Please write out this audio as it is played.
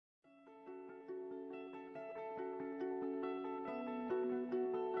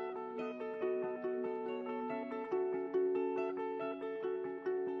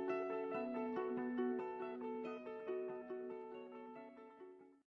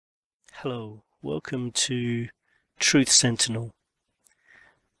Hello, welcome to Truth Sentinel.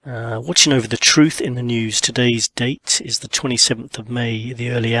 Watching over the truth in the news. Today's date is the 27th of May,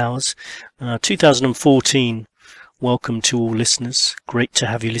 the early hours, 2014. Welcome to all listeners. Great to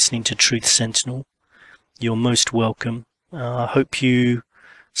have you listening to Truth Sentinel. You're most welcome. I hope you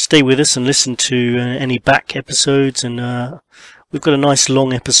stay with us and listen to any back episodes. And we've got a nice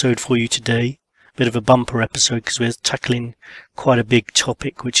long episode for you today. Bit of a bumper episode because we're tackling quite a big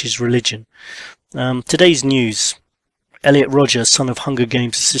topic, which is religion. Today's news. Elliot Rodger, son of Hunger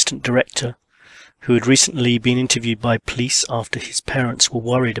Games assistant director, who had recently been interviewed by police after his parents were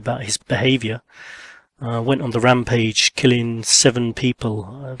worried about his behaviour, went on the rampage, killing 7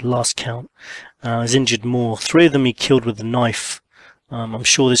 people at last count. Has injured more. 3 of them he killed with a knife. I'm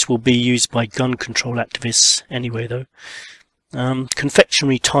sure this will be used by gun control activists anyway, though.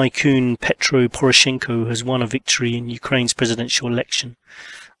 Confectionery tycoon Petro Poroshenko has won a victory in Ukraine's presidential election.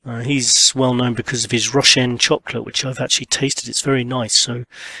 He's well known because of his Roshen chocolate, which I've actually tasted. It's very nice. So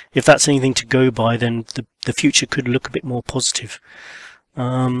if that's anything to go by, then the future could look a bit more positive.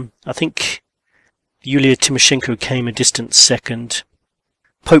 I think Yulia Tymoshenko came a distant second.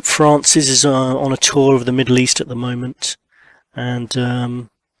 Pope Francis is on a tour of the Middle East at the moment, and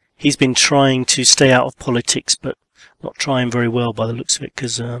he's been trying to stay out of politics, but not trying very well by the looks of it,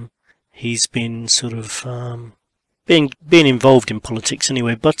 because he's been sort of being involved in politics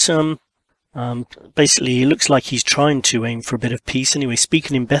anyway. But basically, it looks like he's trying to aim for a bit of peace anyway.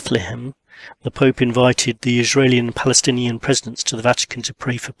 Speaking in Bethlehem, the Pope invited the Israeli and Palestinian presidents to the Vatican to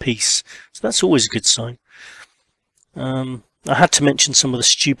pray for peace. So that's always a good sign. I had to mention some of the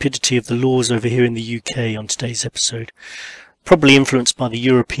stupidity of the laws over here in the UK on today's episode. Probably influenced by the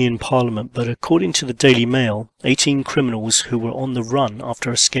European Parliament, but according to the Daily Mail, 18 criminals who were on the run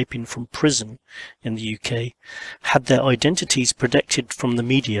after escaping from prison in the UK had their identities protected from the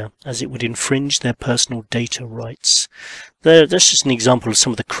media, as it would infringe their personal data rights. That's just an example of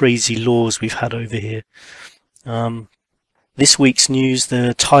some of the crazy laws we've had over here. This week's news,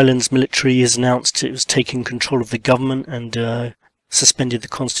 Thailand's military has announced it was taking control of the government and suspended the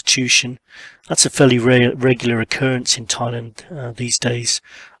constitution. That's a fairly regular occurrence in Thailand these days.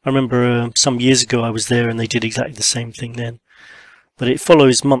 I remember some years ago I was there and they did exactly the same thing then. But it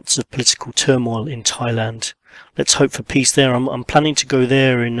follows months of political turmoil in Thailand. Let's hope for peace there. I'm planning to go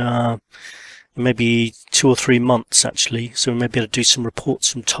there in maybe 2 or 3 months actually, so we may be able to do some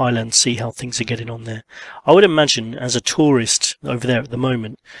reports from Thailand, see how things are getting on there. I would imagine as a tourist over there at the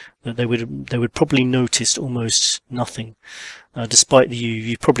moment that they would probably notice almost nothing. Despite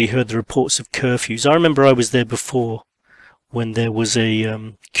you've probably heard the reports of curfews. I remember I was there before when there was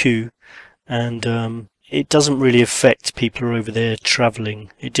a coup, and it doesn't really affect people who are over there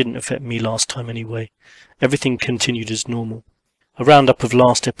travelling. It didn't affect me last time anyway. Everything continued as normal. A roundup of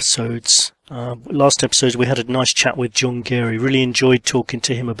last episodes. Last episode we had a nice chat with John Gary. Really enjoyed talking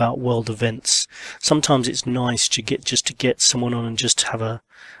to him about world events. Sometimes it's nice to get someone on and just have a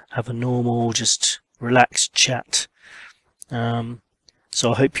normal, just relaxed chat.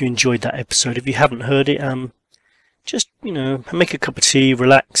 So I hope you enjoyed that episode. If you haven't heard it, just make a cup of tea,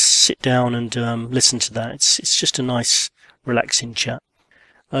 relax, sit down, and listen to that. It's just a nice, relaxing chat.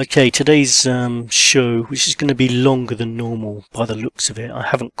 Okay, today's show, which is going to be longer than normal by the looks of it. I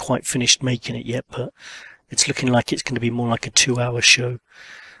haven't quite finished making it yet, but it's looking like it's going to be more like a 2-hour show.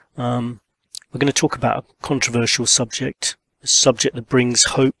 We're going to talk about a controversial subject, a subject that brings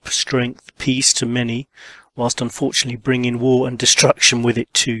hope, strength, peace to many, whilst unfortunately bringing war and destruction with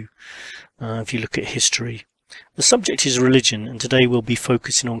it too, if you look at history. The subject is religion, and today we'll be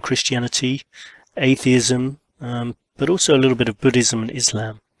focusing on Christianity, atheism, but also a little bit of Buddhism and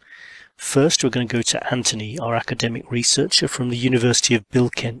Islam. First, we're going to go to Anthony, our academic researcher from the University of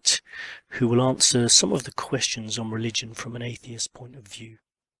Bilkent, who will answer some of the questions on religion from an atheist point of view.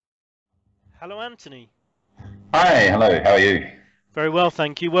 Hello, Anthony. Hi, hello, how are you? Very well,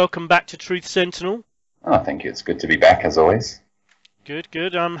 thank you. Welcome back to Truth Sentinel. Oh, thank you. It's good to be back, as always. Good,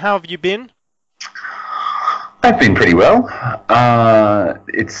 good. How have you been? I've been pretty well.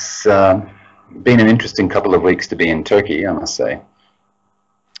 It's been an interesting couple of weeks to be in Turkey, I must say.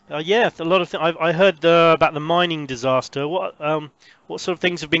 Yeah, a lot of things. I heard about the mining disaster. What sort of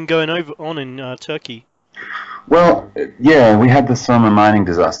things have been going on in Turkey? Well, yeah, we had the summer mining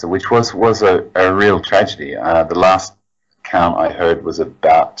disaster, which was a real tragedy. The last count I heard was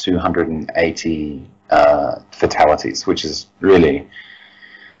about 280 fatalities, which is really,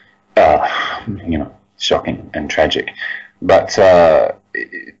 shocking and tragic. But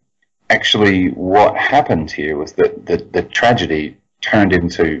actually, what happened here was that the tragedy turned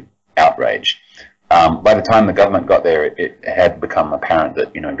into outrage. By the time the government got there, it had become apparent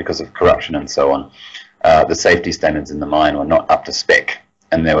that, because of corruption and so on, the safety standards in the mine were not up to spec.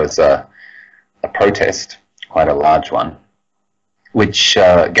 And there was a protest, quite a large one, which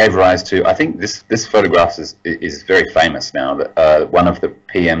gave rise to, I think this photograph is very famous now, one of the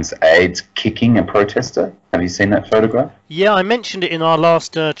PM's aides kicking a protester. Have you seen that photograph? Yeah, I mentioned it in our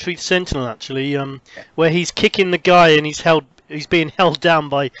last Truth Sentinel, actually, where he's kicking the guy and he's being held down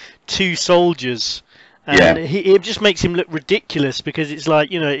by 2 soldiers. And it just makes him look ridiculous, because it's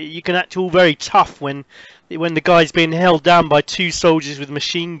like, you can act all very tough when the guy's being held down by 2 soldiers with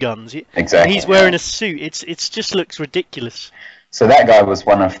machine guns. Exactly. He's wearing a suit. It's just looks ridiculous. So that guy was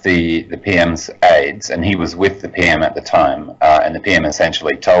one of the PM's aides, and he was with the PM at the time, and the PM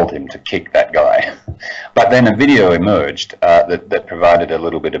essentially told him to kick that guy. But then a video emerged that provided a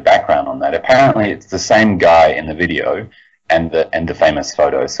little bit of background on that. Apparently it's the same guy in the video and the famous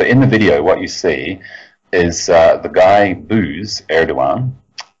photo. So in the video, what you see is the guy boos Erdogan,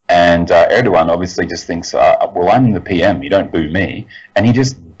 and Erdogan obviously just thinks, well, I'm the PM, you don't boo me, and he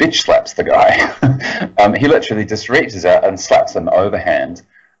just bitch slaps the guy. He literally just reaches out and slaps him overhand,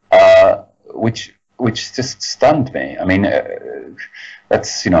 which just stunned me. I mean,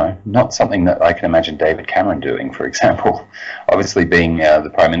 that's not something that I can imagine David Cameron doing, for example. Obviously, being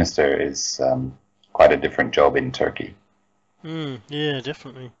the Prime Minister is quite a different job in Turkey. Yeah,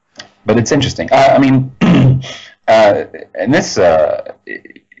 definitely. But it's interesting. I mean, and this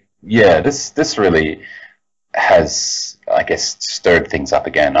really has, I guess, stirred things up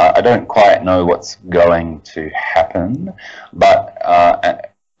again. I don't quite know what's going to happen, but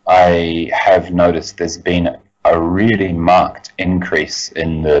I have noticed there's been a really marked increase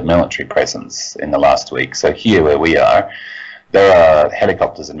in the military presence in the last week. So here where we are, there are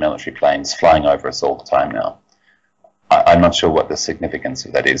helicopters and military planes flying over us all the time now. I'm not sure what the significance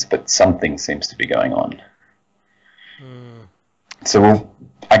of that is, but something seems to be going on. So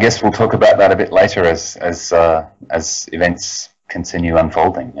I guess we'll talk about that a bit later as events continue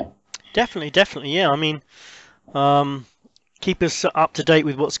unfolding. Yeah. Definitely. Yeah, I mean, keep us up to date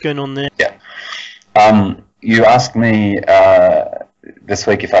with what's going on there. Yeah. You asked me this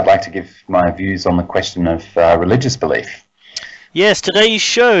week if I'd like to give my views on the question of religious belief. Yes, today's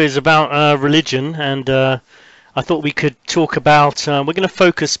show is about religion, and I thought we could talk about. We're going to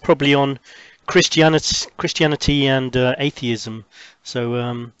focus probably on Christianity and atheism.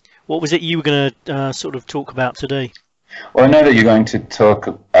 So, what was it you were going to sort of talk about today? Well, I know that you're going to talk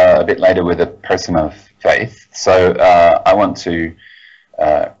a bit later with a person of faith, so I want to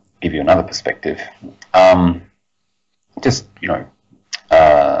give you another perspective. Just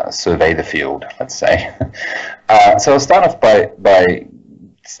survey the field, let's say. So I'll start off by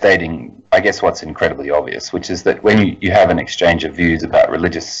stating, I guess, what's incredibly obvious, which is that when you have an exchange of views about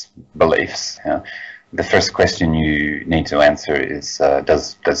religious beliefs, the first question you need to answer is,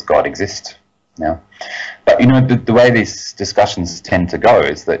 does God exist? But the way these discussions tend to go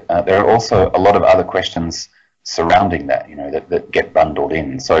is that there are also a lot of other questions surrounding that, that get bundled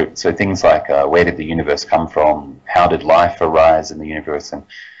in. So things like where did the universe come from? How did life arise in the universe? And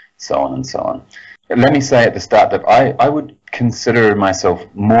so on and so on. Let me say at the start that I would consider myself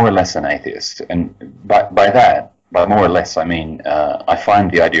more or less an atheist, and by more or less I mean I find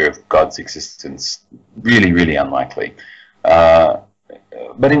the idea of God's existence really, really unlikely.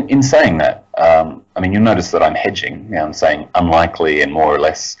 But in saying that, I mean, you'll notice that I'm hedging. I'm saying unlikely and more or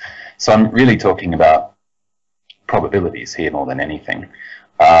less. So I'm really talking about probabilities here more than anything.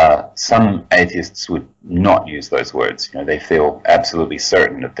 Some atheists would not use those words. They feel absolutely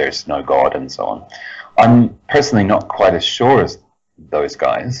certain that there's no God and so on. I'm personally not quite as sure as those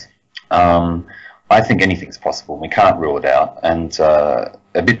guys. I think anything's possible. We can't rule it out. And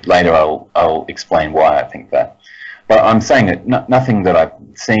a bit later I'll explain why I think that. But I'm saying that nothing that I've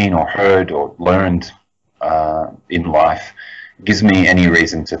seen or heard or learned in life gives me any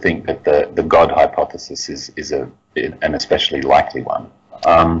reason to think that the God hypothesis is an especially likely one.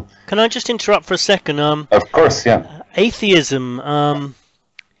 Can I just interrupt for a second? Of course, yeah. Atheism,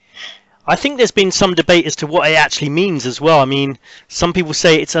 I think there's been some debate as to what it actually means as well. I mean, some people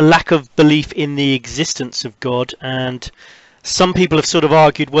say it's a lack of belief in the existence of God, and some people have sort of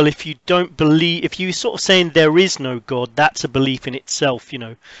argued, well, if you don't believe, if you're sort of saying there is no God, that's a belief in itself,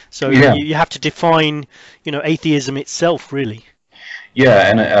 So yeah. you have to define, atheism itself, really.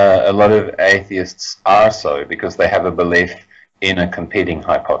 Yeah, and a lot of atheists are so because they have a belief in a competing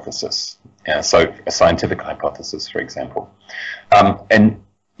hypothesis. So a scientific hypothesis, for example. And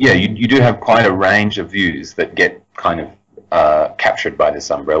yeah, you do have quite a range of views that get kind of captured by this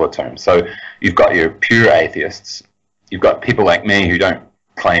umbrella term. So you've got your pure atheists. You've got people like me who don't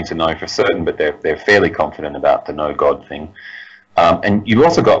claim to know for certain, but they're fairly confident about the no God thing. And you've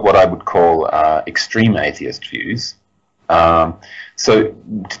also got what I would call extreme atheist views. So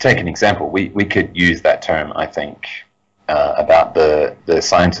to take an example, we could use that term, I think, about the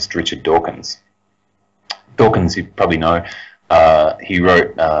scientist Richard Dawkins. Dawkins, you probably know, he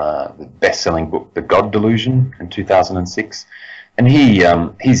wrote the best-selling book, The God Delusion, in 2006. And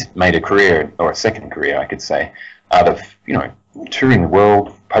he's made a career, or a second career, I could say, out of, touring the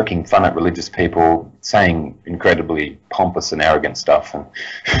world, poking fun at religious people, saying incredibly pompous and arrogant stuff, and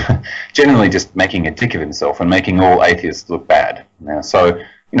generally just making a dick of himself and making all atheists look bad. So,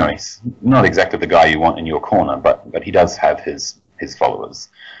 he's not exactly the guy you want in your corner, but he does have his followers.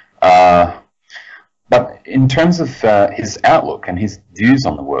 But in terms of his outlook and his views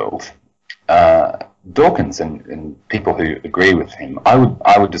on the world, Dawkins and people who agree with him,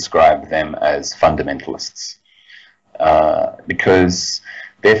 I would describe them as fundamentalists, because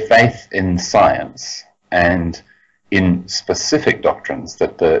their faith in science and in specific doctrines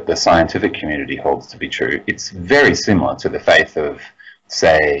that the scientific community holds to be true, it's very similar to the faith of,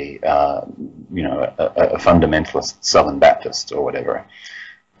 say, a fundamentalist Southern Baptist or whatever.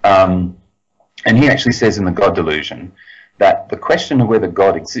 And he actually says in The God Delusion that the question of whether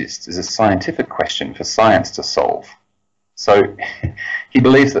God exists is a scientific question for science to solve. So he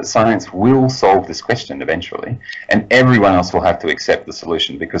believes that science will solve this question eventually, and everyone else will have to accept the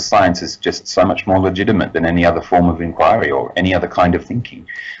solution, because science is just so much more legitimate than any other form of inquiry or any other kind of thinking.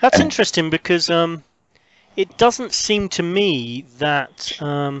 That's interesting, because it doesn't seem to me that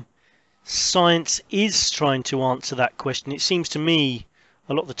science is trying to answer that question. It seems to me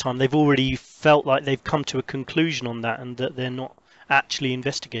a lot of the time they've already felt like they've come to a conclusion on that, and that they're not actually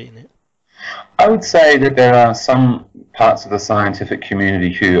investigating it. I would say that there are some parts of the scientific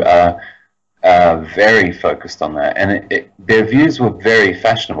community who are very focused on that, and their views were very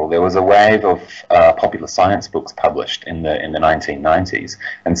fashionable. There was a wave of popular science books published in the 1990s,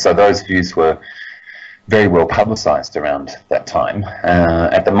 and so those views were very well publicized around that time.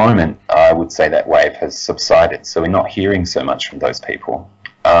 At the moment, I would say that wave has subsided, so we're not hearing so much from those people.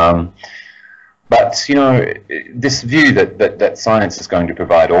 But this view that science is going to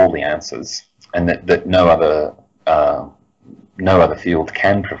provide all the answers, and that no other field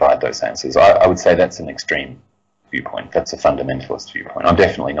can provide those answers, I would say that's an extreme viewpoint. That's a fundamentalist viewpoint. I'm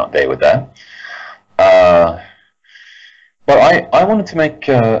definitely not there with that. But I wanted to make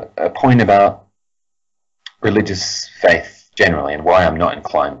a point about religious faith generally, and why I'm not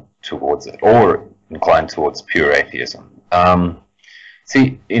inclined towards it, or inclined towards pure atheism.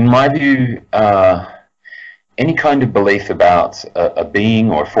 See, in my view, any kind of belief about a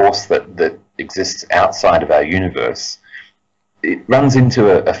being or a force that exists outside of our universe, it runs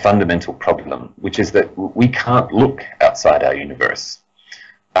into a fundamental problem, which is that we can't look outside our universe.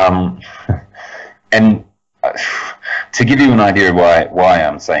 And to give you an idea of why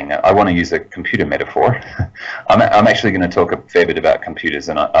I'm saying that, I want to use a computer metaphor. I'm actually going to talk a fair bit about computers,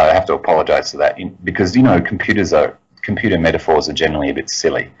 and I have to apologize for that, because computer metaphors are generally a bit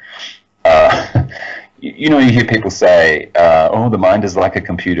silly. You hear people say, oh, the mind is like a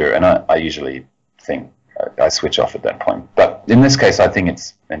computer, and I usually think I switch off at that point. But in this case, I think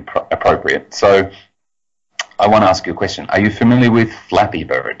it's appropriate. So I want to ask you a question. Are you familiar with Flappy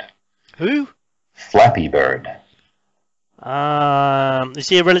Bird? Who? Flappy Bird. Is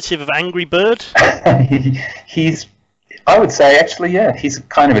he a relative of Angry Bird? I would say, actually, yeah, he's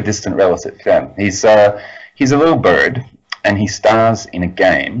kind of a distant relative. Yeah. He's a little bird, and he stars in a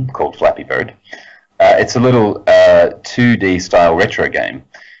game called Flappy Bird. It's a little 2D style retro game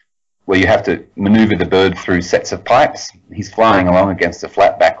where you have to maneuver the bird through sets of pipes. He's flying along against a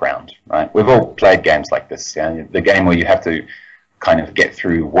flat background, right? We've all played games like this. The game where you have to kind of get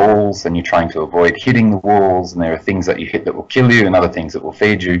through walls, and you're trying to avoid hitting the walls, and there are things that you hit that will kill you and other things that will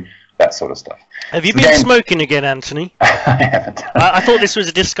feed you, that sort of stuff. Have you been smoking again, Anthony? I haven't. I thought this was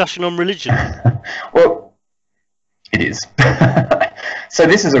a discussion on religion. Well, it is. So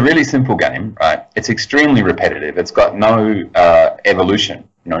this is a really simple game, right? It's extremely repetitive. It's got no evolution,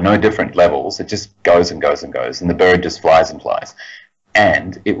 no different levels. It just goes and goes and goes, and the bird just flies and flies.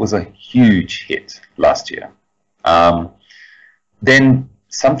 And it was a huge hit last year. Then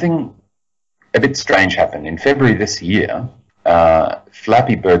something a bit strange happened. In February this year,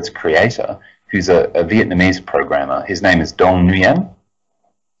 Flappy Bird's creator, who's a Vietnamese programmer, his name is Dong Nguyen,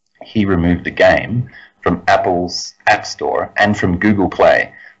 he removed the game from Apple's App Store and from Google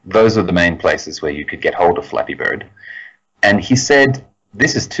Play. Those are the main places where you could get hold of Flappy Bird. And he said,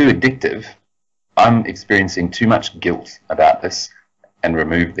 this is too addictive. I'm experiencing too much guilt about this, and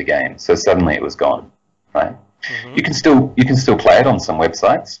removed the game. So suddenly it was gone, right? Mm-hmm. You can still play it on some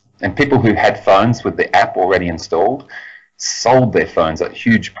websites, and people who had phones with the app already installed sold their phones at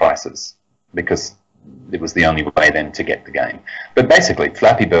huge prices because it was the only way then to get the game. But basically,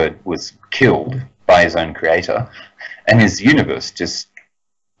 Flappy Bird was killed by his own creator, and his universe just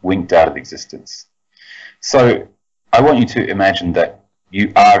winked out of existence. So I want you to imagine that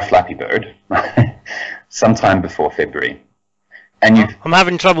you are Flappy Bird sometime before February. And I'm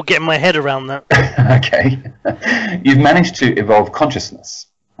having trouble getting my head around that. Okay. You've managed to evolve consciousness.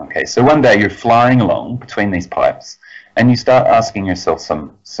 Okay, so one day you're flying along between these pipes, and you start asking yourself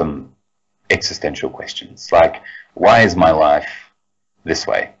some existential questions, like, why is my life this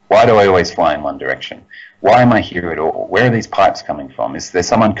way? Why do I always fly in one direction? Why am I here at all? Where are these pipes coming from? Is there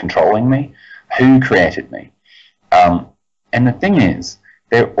someone controlling me? Who created me? And the thing is,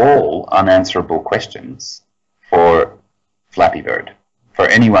 they're all unanswerable questions for Flappy Bird. For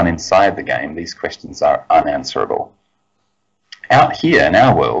anyone inside the game, these questions are unanswerable. Out here in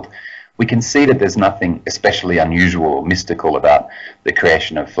our world, we can see that there's nothing especially unusual or mystical about the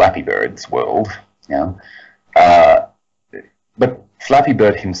creation of Flappy Bird's world. But Flappy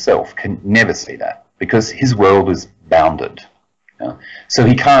Bird himself can never see that because his world is bounded. So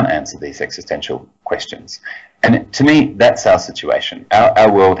he can't answer these existential questions. And to me, that's our situation.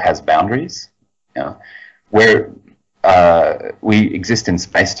 Our world has boundaries, where we exist in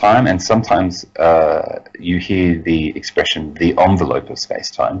space-time, and sometimes you hear the expression the envelope of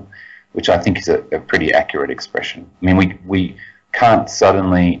space-time, which I think is a pretty accurate expression. I mean, we can't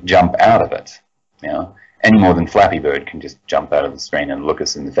suddenly jump out of it, any more than Flappy Bird can just jump out of the screen and look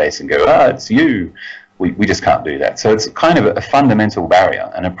us in the face and go, it's you. We just can't do that. So it's kind of a fundamental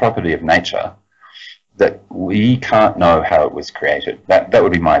barrier and a property of nature that we can't know how it was created. That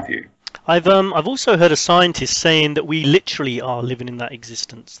would be my view. I've also heard a scientist saying that we literally are living in that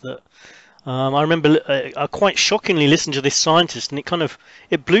existence. That I remember I quite shockingly listened to this scientist, and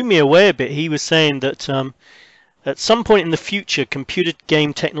it blew me away a bit. He was saying that at some point in the future, computer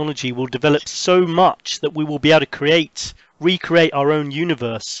game technology will develop so much that we will be able to recreate our own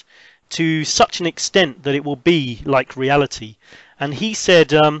universe to such an extent that it will be like reality. And he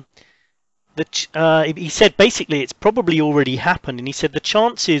said he said basically it's probably already happened, and he said the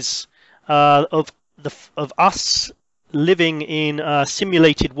chances of us living in a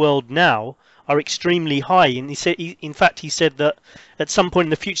simulated world now are extremely high. And he said, in fact, he said that at some point in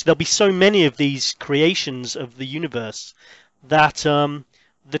the future there'll be so many of these creations of the universe that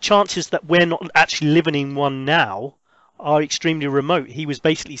the chances that we're not actually living in one now are extremely remote. He was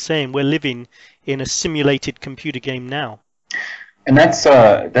basically saying we're living in a simulated computer game now. And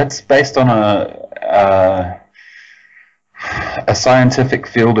that's based on a scientific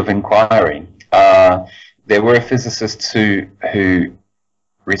field of inquiry. There were physicists who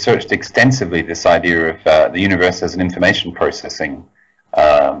researched extensively this idea of the universe as an information processing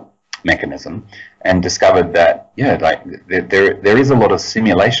mechanism, and discovered that there is a lot of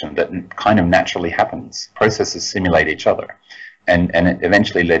simulation that kind of naturally happens. Processes simulate each other, and it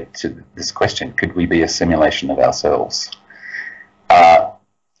eventually led to this question: could we be a simulation of ourselves?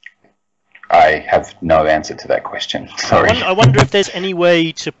 I have no answer to that question. Sorry. I wonder if there's any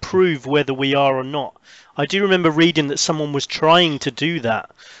way to prove whether we are or not. I do remember reading that someone was trying to do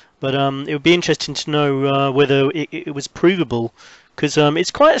that, but it would be interesting to know whether it was provable, because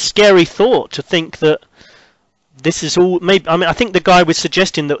it's quite a scary thought to think that this is all. Maybe I think the guy was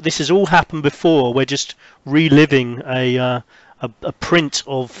suggesting that this has all happened before. We're just reliving a print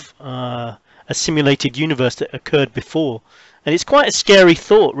of a simulated universe that occurred before, and it's quite a scary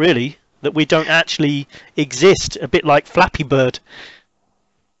thought, really, that we don't actually exist. A bit like Flappy Bird.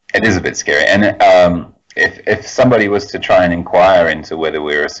 It is a bit scary, and if somebody was to try and inquire into whether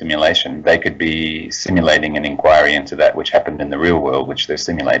we're a simulation, they could be simulating an inquiry into that which happened in the real world, which they're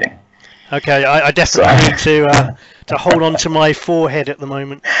simulating. Okay, I definitely need to hold on to my forehead at the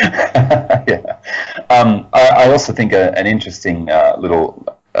moment. Yeah. I also think an interesting little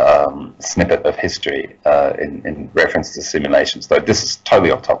snippet of history in reference to simulations, though this is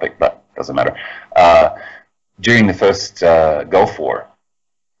totally off topic, but doesn't matter. During the first Gulf War,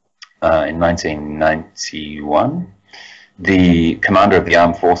 in 1991, the commander of the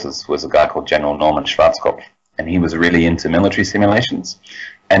armed forces was a guy called General Norman Schwarzkopf, and he was really into military simulations.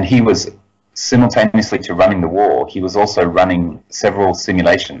 And he was simultaneously to running the war, he was also running several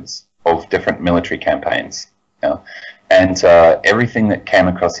simulations of different military campaigns. And everything that came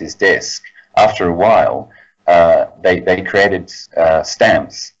across his desk, after a while, they created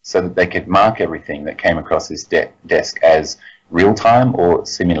stamps so that they could mark everything that came across his desk as real-time or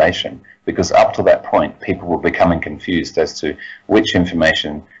simulation, because up to that point people were becoming confused as to which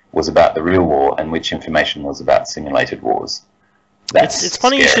information was about the real war and which information was about simulated wars. It's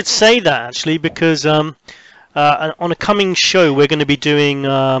funny you should say that, actually, because on a coming show we're going to be doing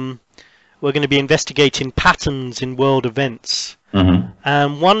investigating patterns in world events.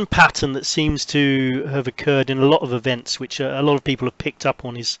 And one pattern that seems to have occurred in a lot of events, which a lot of people have picked up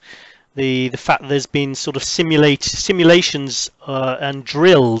on, is the fact that there's been sort of simulations and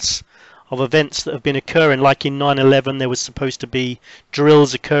drills of events that have been occurring. Like in 9/11, there was supposed to be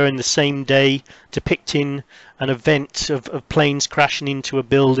drills occurring the same day depicting an event of planes crashing into a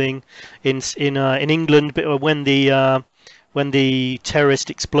building. In England, when the terrorist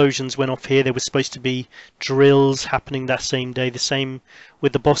explosions went off here, there was supposed to be drills happening that same day. The same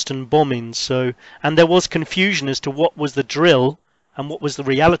with the Boston bombings. So, and there was confusion as to what was the drill and what was the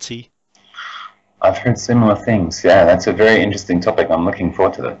reality. I've heard similar things. Yeah, that's a very interesting topic. I'm looking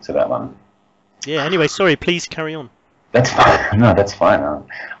forward to that one. Yeah. Anyway, sorry. Please carry on. That's fine. No, that's fine.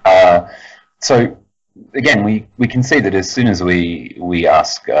 So again, we can see that as soon as we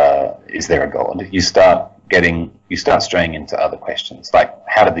ask, is there a God? You start straying into other questions, like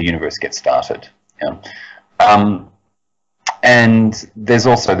how did the universe get started? And there's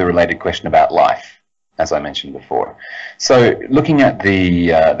also the related question about life, as I mentioned before. So looking at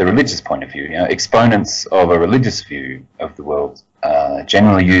the religious point of view, exponents of a religious view of the world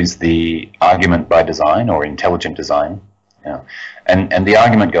generally use the argument by design or intelligent design. And the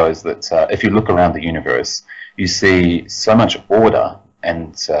argument goes that if you look around the universe, you see so much order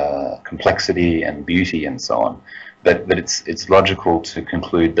and complexity and beauty and so on, that it's logical to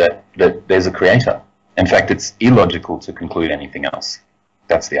conclude that there's a creator. In fact, it's illogical to conclude anything else.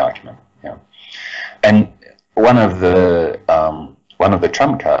 That's the argument. And one of the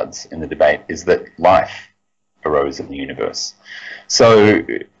trump cards in the debate is that life arose in the universe. So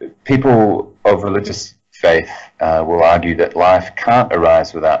people of religious faith will argue that life can't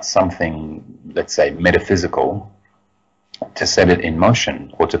arise without something, let's say, metaphysical, to set it in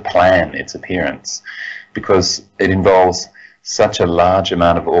motion or to plan its appearance, because it involves such a large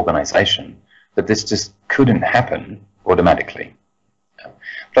amount of organization that this just couldn't happen automatically.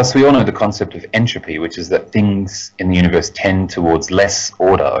 Plus, we all know the concept of entropy, which is that things in the universe tend towards less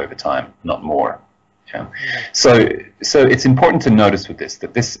order over time, not more. So it's important to notice with this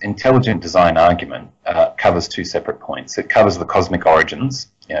that this intelligent design argument covers two separate points. It covers the cosmic origins,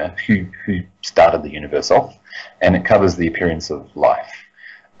 who started the universe off, and it covers the appearance of life.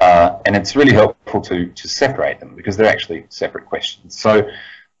 And it's really helpful to separate them, because they're actually separate questions. So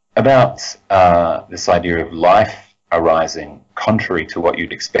about this idea of life arising contrary to what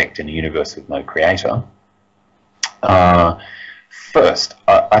you'd expect in a universe with no creator, first,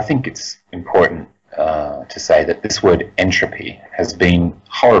 I think it's important to say that this word entropy has been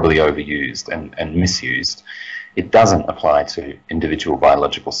horribly overused and misused. It doesn't apply to individual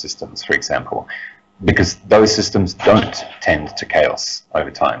biological systems, for example, because those systems don't tend to chaos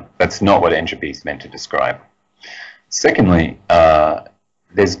over time. That's not what entropy is meant to describe. Secondly,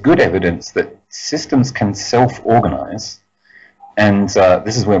 there's good evidence that systems can self-organize, and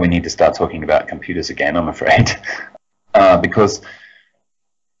this is where we need to start talking about computers again, I'm afraid, because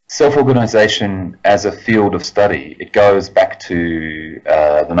self-organization as a field of study, it goes back to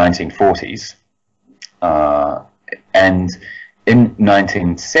the 1940s, and in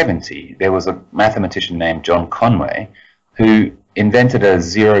 1970 there was a mathematician named John Conway who invented a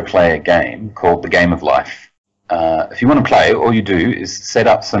zero-player game called the Game of Life. If you want to play, all you do is set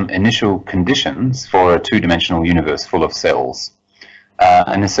up some initial conditions for a two-dimensional universe full of cells.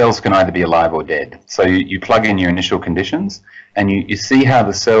 And the cells can either be alive or dead. So you plug in your initial conditions, and you see how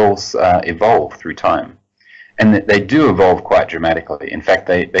the cells evolve through time. And they do evolve quite dramatically. In fact,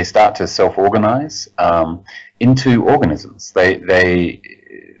 they start to self-organize into organisms. They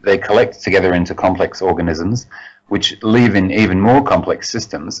collect together into complex organisms, which live in even more complex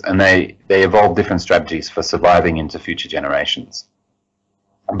systems, and they evolve different strategies for surviving into future generations.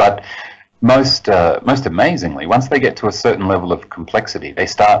 But most amazingly, once they get to a certain level of complexity, they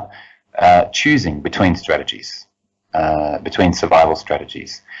start choosing between strategies, between survival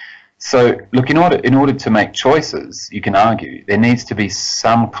strategies. So, look, in order to make choices, you can argue there needs to be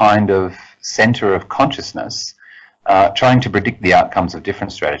some kind of center of consciousness trying to predict the outcomes of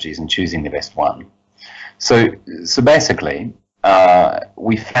different strategies and choosing the best one. So basically,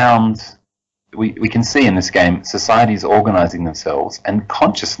 we can see in this game societies organizing themselves and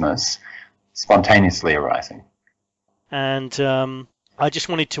consciousness spontaneously arising. And I just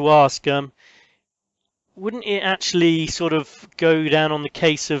wanted to ask, wouldn't it actually sort of go down on the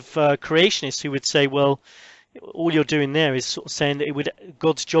case of creationists who would say, well, all you're doing there is sort of saying that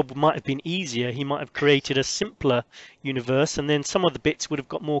God's job might have been easier. He might have created a simpler universe, and then some of the bits would have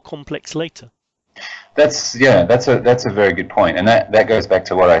got more complex later. That's a very good point, and that goes back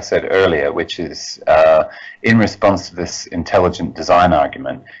to what I said earlier, which is in response to this intelligent design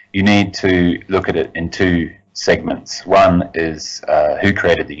argument, you need to look at it in two segments. One is who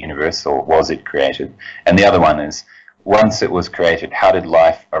created the universe, or was it created, and the other one is, once it was created, how did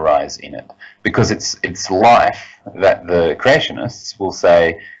life arise in it? Because it's life that the creationists will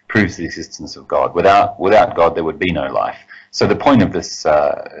say proves the existence of God. Without God, there would be no life. So the point of this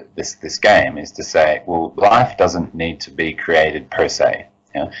this game is to say, well, life doesn't need to be created per se,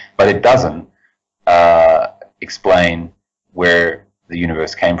 but it doesn't explain where the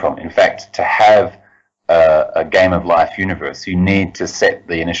universe came from. In fact, to have a game of life universe, you need to set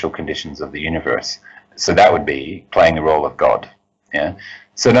the initial conditions of the universe. So that would be playing the role of God. Yeah.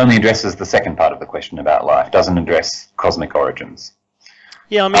 So it only addresses the second part of the question about life, doesn't address cosmic origins.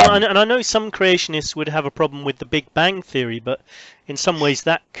 Yeah, I mean, and I know some creationists would have a problem with the Big Bang theory, but in some ways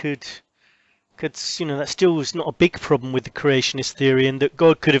that could that still is not a big problem with the creationist theory, and that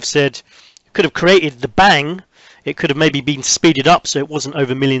God could have created the bang. It could have maybe been speeded up, so it wasn't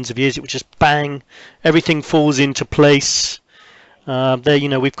over millions of years. It was just bang, everything falls into place.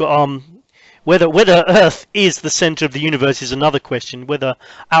 There, we've got whether Earth is the center of the universe is another question. Whether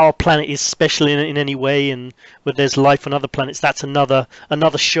our planet is special in any way, and whether there's life on other planets, that's another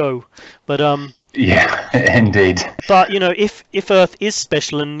show. But yeah, indeed. But if Earth is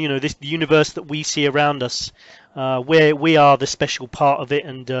special, and the universe that we see around us, where we are the special part of it,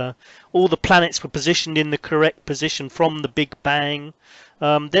 and all the planets were positioned in the correct position from the Big Bang.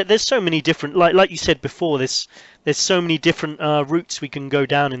 There's so many different, like you said before, there's so many different routes we can go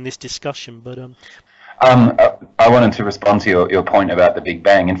down in this discussion. But I wanted to respond to your point about the Big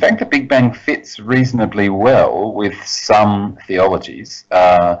Bang. In fact, the Big Bang fits reasonably well with some theologies.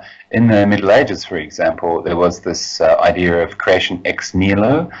 In the Middle Ages, for example, there was this idea of creation ex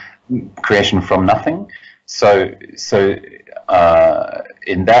nihilo, creation from nothing. So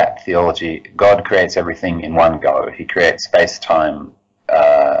in that theology, God creates everything in one go. He creates space-time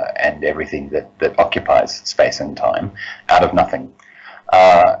and everything that occupies space and time out of nothing.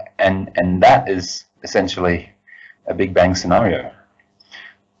 And that is essentially a Big Bang scenario.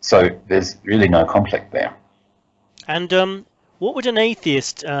 So there's really no conflict there. And what would an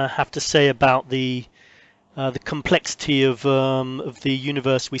atheist have to say about the complexity of the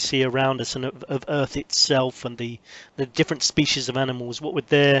universe we see around us, and of Earth itself, and the different species of animals?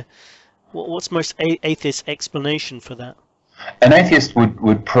 What's most atheist explanation for that? An atheist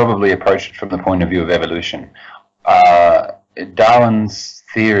would probably approach it from the point of view of evolution. Darwin's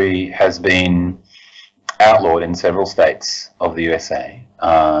theory has been outlawed in several states of the USA.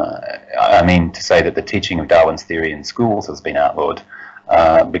 I mean to say that the teaching of Darwin's theory in schools has been outlawed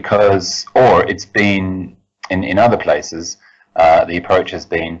or it's been in other places. The approach has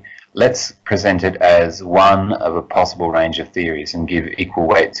been, let's present it as one of a possible range of theories and give equal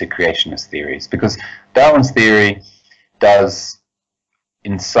weight to creationist theories, because Darwin's theory does,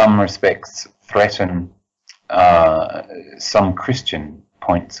 in some respects, threaten some Christian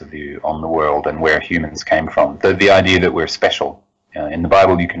points of view on the world and where humans came from. The idea that we're special. In the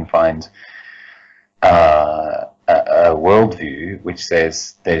Bible, you can find a worldview which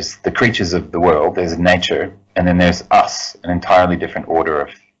says there's the creatures of the world, there's nature, and then there's us, an entirely different order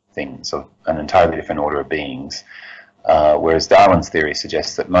of things, an entirely different order of beings. Whereas Darwin's theory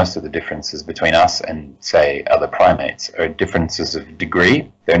suggests that most of the differences between us and, say, other primates are differences of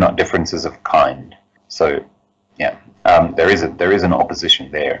degree. They're not differences of kind. So, yeah, there is an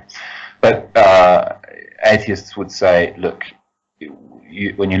opposition there. But atheists would say, look,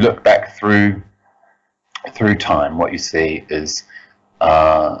 when you look back through time, what you see is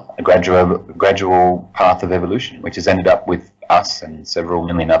a gradual path of evolution, which has ended up with us and several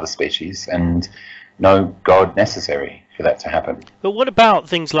million other species, and no God necessary for that to happen. But what about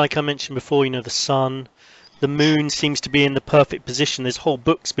things like I mentioned before, the sun, the moon seems to be in the perfect position. There's whole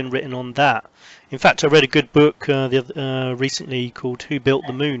books been written on that. In fact, I read a good book recently called Who Built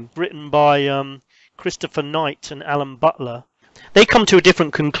the Moon, written by Christopher Knight and Alan Butler. They come to a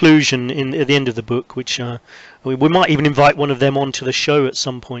different conclusion at the end of the book, which we might even invite one of them onto the show at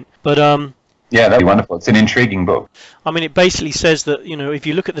some point. But yeah, that'd be wonderful. It's an intriguing book. I mean, it basically says that if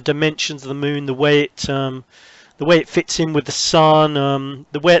you look at the dimensions of the moon, the way it fits in with the sun,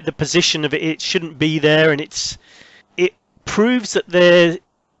 the position of it, it shouldn't be there, and it proves that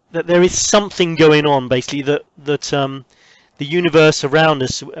there is something going on. Basically, that the universe around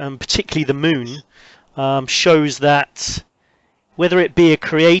us, particularly the moon, shows that whether it be a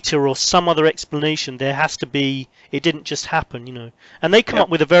creator or some other explanation, there has to be. It didn't just happen, you know. And they come up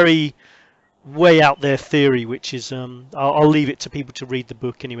with a very way out there theory, which is I'll leave it to people to read the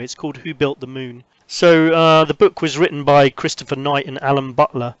book anyway. It's called Who Built the Moon. So the book was written by Christopher Knight and Alan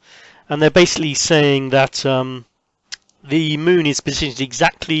Butler, and they're basically saying that the moon is positioned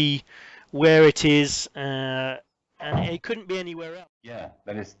exactly where it is, and it couldn't be anywhere else. Yeah,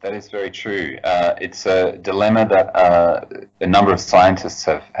 that is very true. It's a dilemma that a number of scientists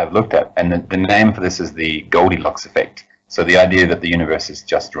have looked at, and the name for this is the Goldilocks effect. So the idea that the universe is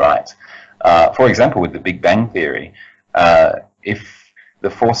just right. For example, with the Big Bang Theory, if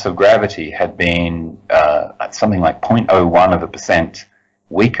the force of gravity had been something like 0.01%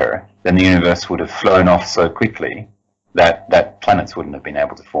 weaker, then the universe would have flown off so quickly that planets wouldn't have been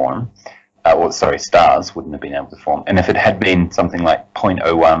able to form. Stars wouldn't have been able to form. And if it had been something like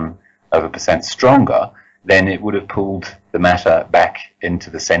 0.01% stronger, then it would have pulled the matter back into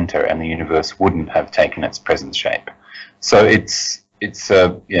the center, and the universe wouldn't have taken its present shape. So it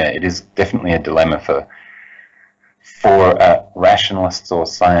is definitely a dilemma for rationalists or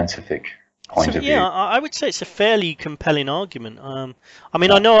scientific point of view. Yeah, I would say it's a fairly compelling argument. I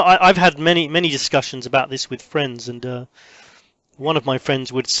mean, I know I've had many discussions about this with friends, and one of my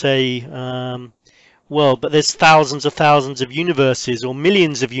friends would say, well, but there's thousands of universes, or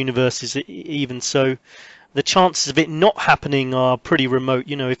millions of universes even, so the chances of it not happening are pretty remote.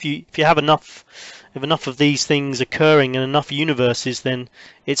 You know, if you have enough of these things occurring in enough universes, then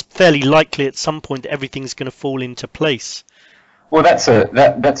it's fairly likely at some point that everything's going to fall into place. Well, that's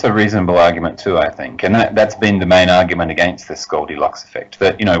a reasonable argument too, I think, and that's been the main argument against this Goldilocks effect.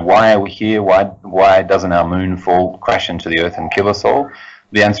 That, you know, why are we here? Why doesn't our moon crash into the Earth and kill us all?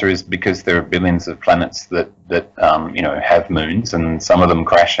 The answer is because there are billions of planets that have moons, and some of them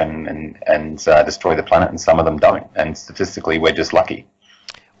crash and destroy the planet, and some of them don't. And statistically, we're just lucky.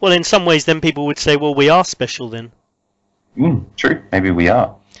 Well, in some ways, then people would say, well, we are special then. True, maybe we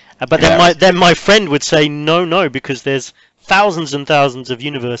are. But then my friend would say, no, because there's thousands and thousands of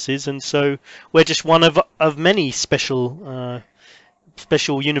universes, and so we're just one of many special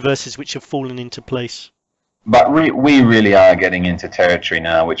universes which have fallen into place. But we really are getting into territory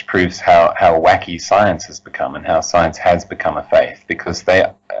now which proves how wacky science has become, and how science has become a faith, because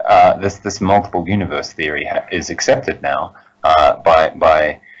this multiple universe theory is accepted now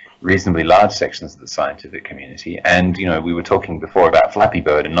by reasonably large sections of the scientific community. And, you know, we were talking before about Flappy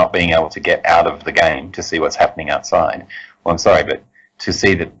Bird and not being able to get out of the game to see what's happening outside. Well, I'm sorry, but to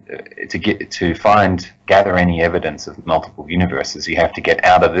see that, gather any evidence of multiple universes, you have to get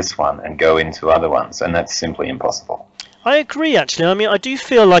out of this one and go into other ones, and that's simply impossible. I agree, actually. I mean, I do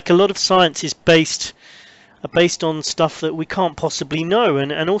feel like a lot of science is based on stuff that we can't possibly know,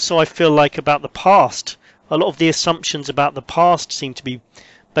 and also I feel like about the past, a lot of the assumptions about the past seem to be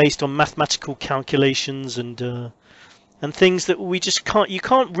based on mathematical calculations and things that we just can't. You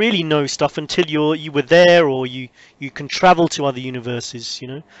can't really know stuff until you were there, or you can travel to other universes. You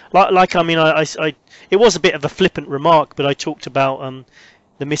know, like I mean, it was a bit of a flippant remark, but I talked about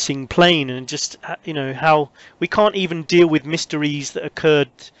the missing plane, and just, you know, how we can't even deal with mysteries that occurred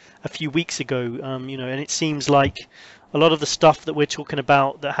a few weeks ago. You know, and it seems like a lot of the stuff that we're talking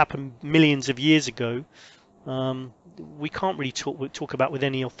about that happened millions of years ago, we can't really talk about with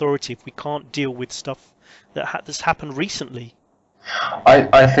any authority if we can't deal with stuff that's happened recently.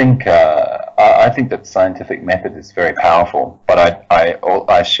 I think that scientific method is very powerful, but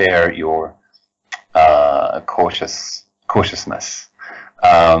I share your cautiousness,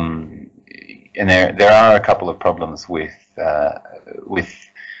 and there are a couple of problems with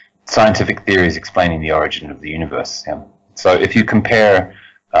scientific theories explaining the origin of the universe. So if you compare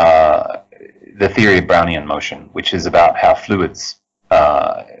the theory of Brownian motion, which is about how fluids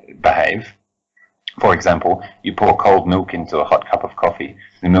behave. For example, you pour cold milk into a hot cup of coffee.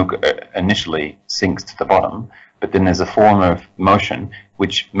 The milk initially sinks to the bottom, but then there's a form of motion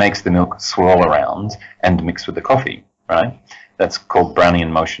which makes the milk swirl around and mix with the coffee, right? That's called Brownian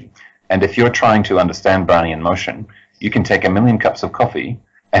motion. And if you're trying to understand Brownian motion, you can take 1,000,000 cups of coffee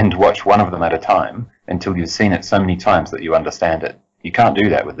and watch one of them at a time until you've seen it so many times that you understand it. You can't do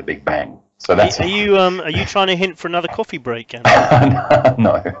that with the Big Bang. So that's are you trying to hint for another coffee break, Andy?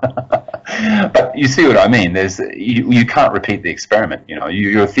 No. But you see what I mean. You can't repeat the experiment. You know,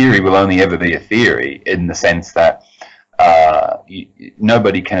 your theory will only ever be a theory in the sense that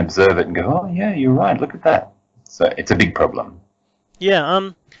nobody can observe it and go, oh yeah, you're right, look at that. So it's a big problem. Yeah.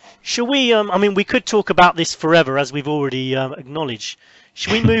 Shall we? I mean, we could talk about this forever, as we've already acknowledged.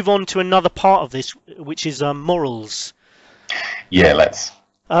 Should we move on to another part of this, which is morals? Yeah, let's.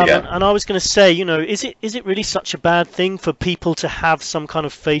 And I was going to say, is it really such a bad thing for people to have some kind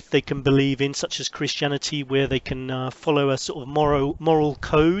of faith they can believe in, such as Christianity, where they can follow a sort of moral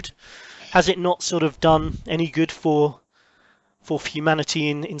code? Has it not sort of done any good for humanity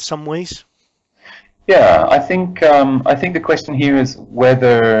in some ways? Yeah, I think the question here is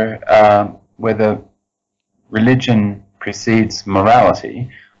whether religion precedes morality,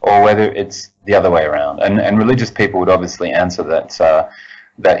 or whether it's the other way around. And religious people would obviously answer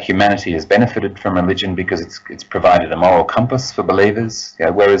that humanity has benefited from religion because it's provided a moral compass for believers,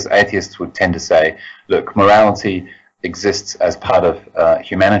 whereas atheists would tend to say, look, morality exists as part of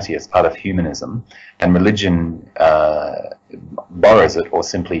humanity, as part of humanism, and religion borrows it or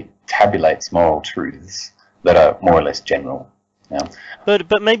simply tabulates moral truths that are more or less general. Yeah.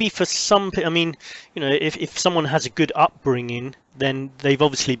 But maybe for some, I mean, if someone has a good upbringing, then they've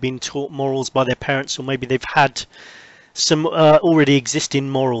obviously been taught morals by their parents, or maybe they've had some already existing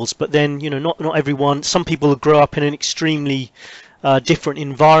morals. But then, not everyone. Some people grow up in an extremely different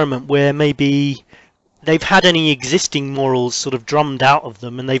environment where maybe they've had any existing morals sort of drummed out of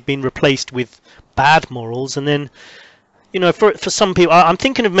them, and they've been replaced with bad morals. And then, for some people, I'm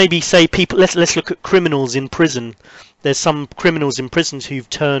thinking of maybe, say, people. Let's look at criminals in prison. There's some criminals in prisons who've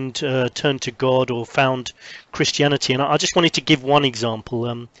turned to God or found Christianity, and I just wanted to give one example.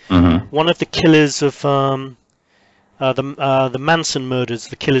 One of the killers of the Manson murders,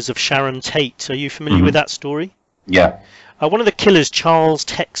 the killers of Sharon Tate. Are you familiar with that story? Yeah. One of the killers, Charles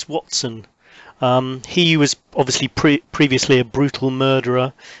Tex Watson. He was obviously previously a brutal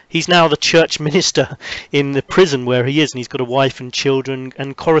murderer. He's now the church minister in the prison where he is, and he's got a wife and children,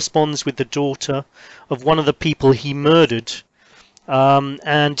 and corresponds with the daughter of one of the people he murdered.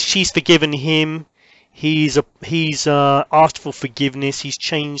 And she's forgiven him. He's asked for forgiveness. He's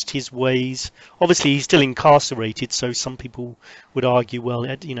changed his ways. Obviously, he's still incarcerated, so some people would argue, well,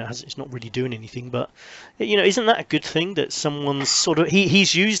 it's not really doing anything. But isn't that a good thing that someone's sort of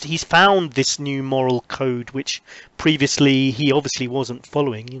he's found this new moral code which previously he obviously wasn't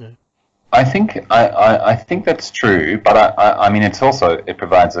following? I think that's true, but I mean it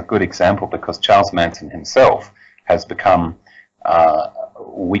provides a good example because Charles Manson himself has become,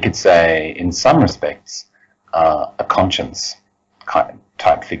 we could say, in some respects, a conscience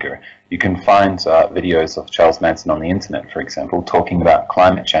type figure. You can find videos of Charles Manson on the internet, for example, talking about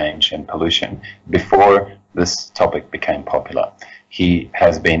climate change and pollution before this topic became popular. He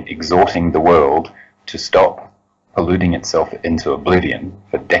has been exhorting the world to stop polluting itself into oblivion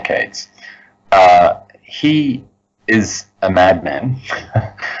for decades. He is a madman,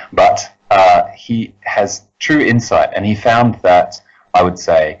 but he has true insight, and he found that, I would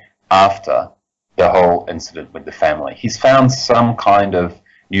say, after the whole incident with the family, he's found some kind of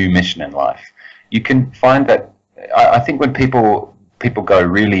new mission in life. You can find that, I think when people go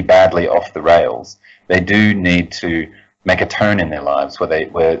really badly off the rails, they do need to make a turn in their lives where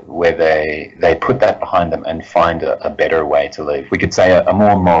they put that behind them and find a better way to live. We could say a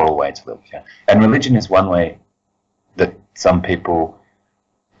more moral way to live. Yeah? And religion is one way that some people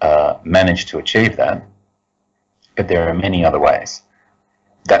manage to achieve that, but there are many other ways.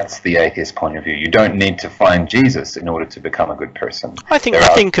 That's the atheist point of view. You don't need to find Jesus in order to become a good person. I think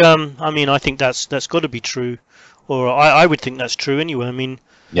that's got to be true, or I would think that's true anyway. I mean,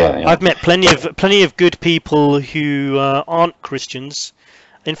 yeah. I've met plenty of good people who aren't Christians.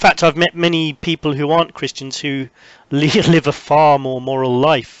 In fact, I've met many people who aren't Christians who live a far more moral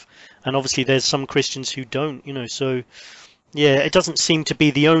life, and obviously there's some Christians who don't. So yeah, it doesn't seem to be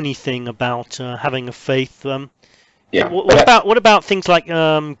the only thing about having a faith. Yeah. What about things like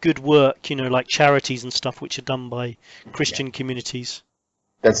good work, like charities and stuff, which are done by Christian communities?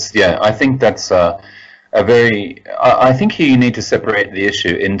 I think that's I think here you need to separate the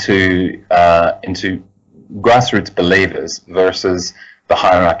issue into grassroots believers versus the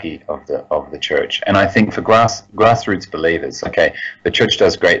hierarchy of the church. And I think for grassroots believers, okay, the church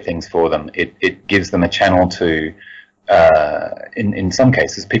does great things for them. It gives them a channel to, in some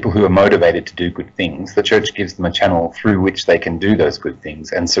cases, people who are motivated to do good things. The church gives them a channel through which they can do those good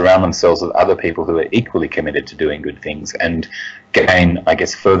things and surround themselves with other people who are equally committed to doing good things and gain, I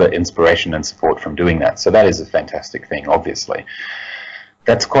guess, further inspiration and support from doing that. So that is a fantastic thing, obviously.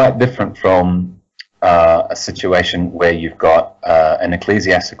 That's quite different from a situation where you've got an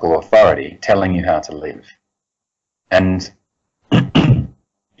ecclesiastical authority telling you how to live. And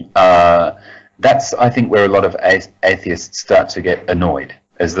that's, I think, where a lot of atheists start to get annoyed,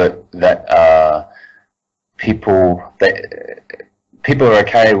 is that people are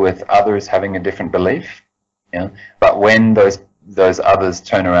okay with others having a different belief, but when those others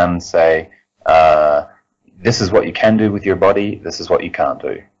turn around and say this is what you can do with your body, this is what you can't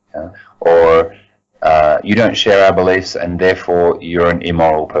do. Or you don't share our beliefs and therefore you're an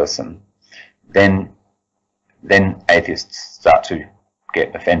immoral person. Then atheists start to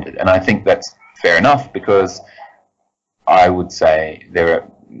get offended. And I think that's fair enough, because I would say there are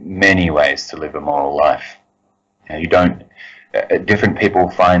many ways to live a moral life. You don't. Different people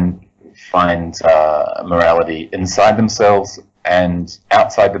find morality inside themselves and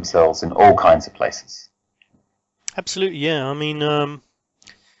outside themselves in all kinds of places. Absolutely, yeah. I mean, on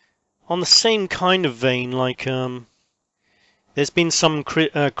the same kind of vein, like there's been some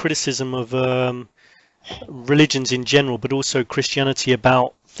criticism of religions in general, but also Christianity,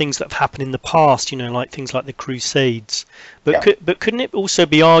 about things that have happened in the past, like things like the Crusades. But Yeah. but couldn't it also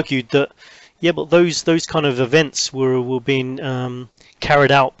be argued that, yeah, but those kind of events were being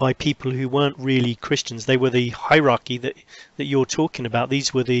carried out by people who weren't really Christians? They were the hierarchy that you're talking about.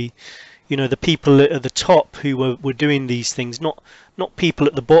 These were the the people at the top who were doing these things, not people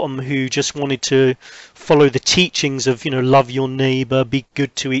at the bottom who just wanted to follow the teachings of love your neighbor, be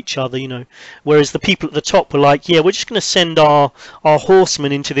good to each other, whereas the people at the top were like, yeah, we're just going to send our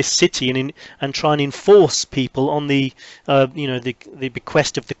horsemen into this city and try and enforce people on the the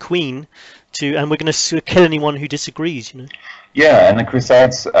bequest of the Queen and we're going to kill anyone who disagrees. Yeah, and the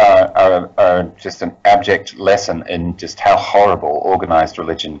Crusades are just an abject lesson in just how horrible organized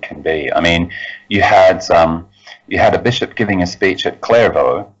religion can be. I mean, you had a bishop giving a speech at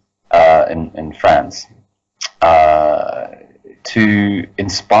Clairvaux in France to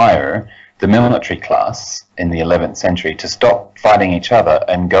inspire the military class in the 11th century to stop fighting each other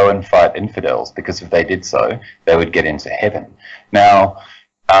and go and fight infidels, because if they did so, they would get into heaven. Now,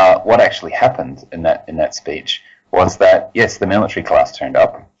 what actually happened in that speech was that, yes, the military class turned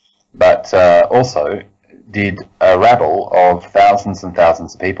up, but also did a rabble of thousands and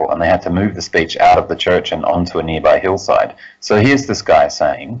thousands of people, and they had to move the speech out of the church and onto a nearby hillside. So here's this guy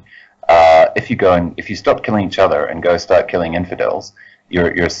saying, if you stop killing each other and go start killing infidels,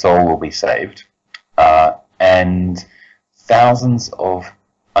 your soul will be saved. And thousands of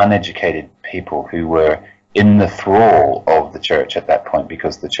uneducated people who were in the thrall of the church at that point,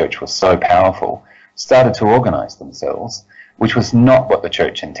 because the church was so powerful, started to organize themselves, which was not what the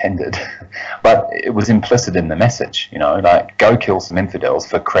church intended, but it was implicit in the message, like, go kill some infidels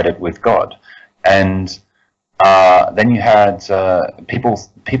for credit with God. And then you had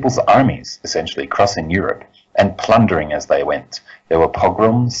people's armies essentially crossing Europe and plundering as they went. There were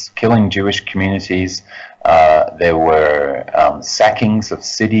pogroms, killing Jewish communities. There were sackings of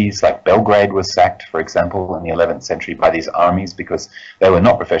cities, like Belgrade was sacked, for example, in the 11th century by these armies, because they were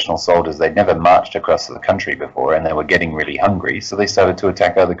not professional soldiers. They'd never marched across the country before, and they were getting really hungry, so they started to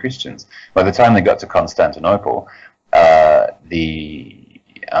attack other Christians. By the time they got to Constantinople,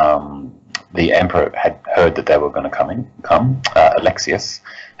 the emperor had heard that they were going to come. Alexius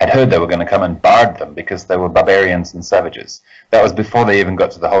had heard they were going to come and barred them because they were barbarians and savages. That was before they even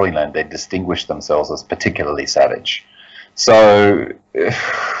got to the Holy Land. They distinguished themselves as particularly savage. So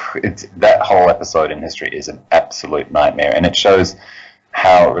that whole episode in history is an absolute nightmare, and it shows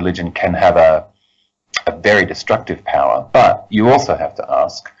how religion can have a very destructive power. But you also have to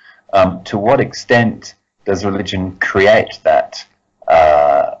ask, to what extent does religion create that?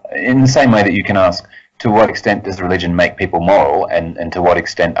 In the same way that you can ask, to what extent does religion make people moral, and to what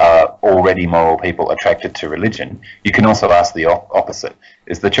extent are already moral people attracted to religion? You can also ask the opposite.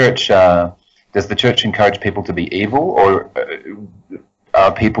 Does the church encourage people to be evil, or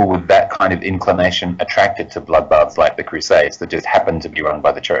are people with that kind of inclination attracted to bloodbaths like the Crusades that just happen to be run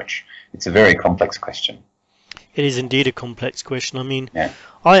by the church? It's a very complex question. It is indeed a complex question. I mean, Yeah.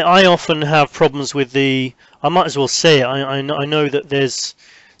 I often have problems with I might as well say it. I know that there's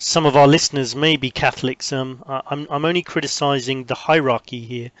some of our listeners may be Catholics. I'm only criticizing the hierarchy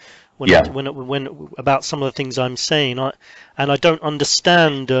here when about some of the things I'm saying. I don't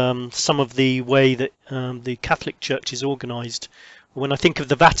understand some of the way that the Catholic Church is organized. When I think of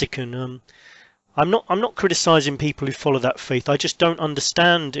the Vatican, I'm not criticizing people who follow that faith. I just don't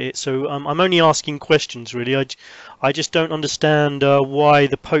understand it. So I'm only asking questions, really. I just don't understand why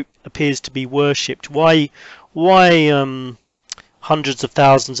the Pope appears to be worshipped. Why hundreds of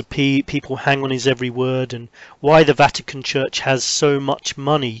thousands of people hang on his every word, and why the Vatican Church has so much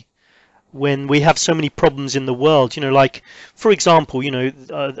money when we have so many problems in the world. Like, for example,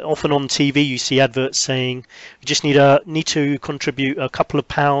 often on TV you see adverts saying you just need to contribute a couple of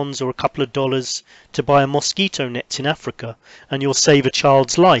pounds or a couple of dollars to buy a mosquito net in Africa, and you'll save a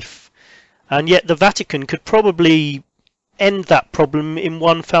child's life. And yet the Vatican could probably end that problem in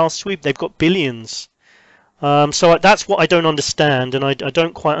one foul sweep. They've got billions. So that's what I don't understand, and I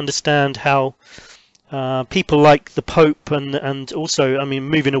don't quite understand how people like the Pope and also, I mean,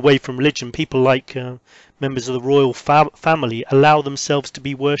 moving away from religion, people like members of the royal family allow themselves to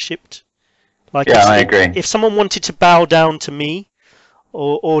be worshipped. Like, Yeah, I agree. if someone wanted to bow down to me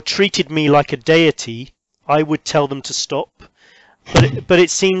or treated me like a deity, I would tell them to stop. But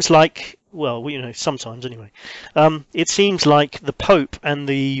it seems like, well, you know, sometimes anyway, it seems like the Pope and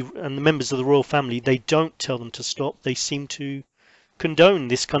the members of the royal family, they don't tell them to stop. They seem to condone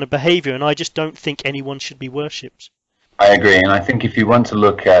this kind of behavior, and I just don't think anyone should be worshipped. I agree, and I think if you want to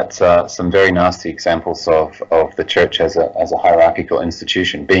look at some very nasty examples of the church as a hierarchical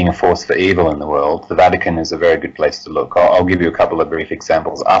institution being a force for evil in the world, the Vatican is a very good place to look. I'll give you a couple of brief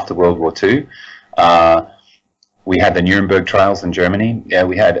examples. After World War II, we had the Nuremberg trials in Germany. Yeah,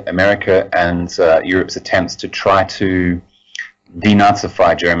 we had America and Europe's attempts to try to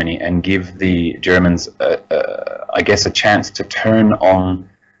denazify Germany and give the Germans, I guess, a chance to turn on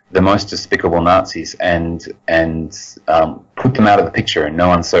the most despicable Nazis and put them out of the picture in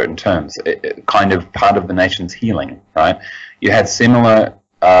no uncertain terms. Kind of part of the nation's healing, right? You had similar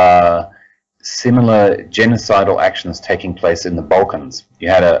genocidal actions taking place in the Balkans. You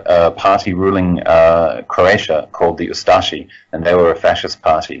had a party ruling Croatia called the Ustashi, and they were a fascist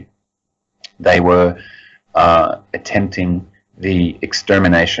party. They were attempting the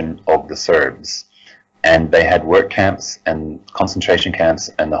extermination of the Serbs, and they had work camps and concentration camps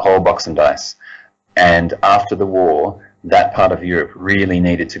and the whole box and dice. And after the war, that part of Europe really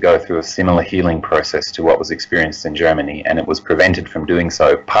needed to go through a similar healing process to what was experienced in Germany, and it was prevented from doing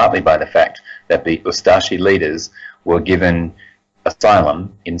so partly by the fact that the Ustashi leaders were given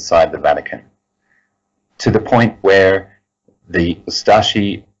asylum inside the Vatican, to the point where the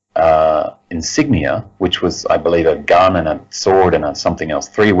Ustashi insignia, which was, I believe, a gun and a sword and something else,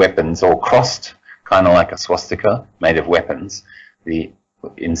 3 weapons all crossed, kind of like a swastika made of weapons, the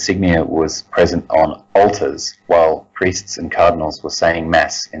insignia was present on altars while priests and cardinals were saying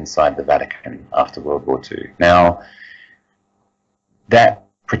mass inside the Vatican after World War II. Now, that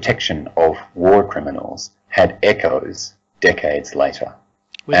protection of war criminals had echoes decades later.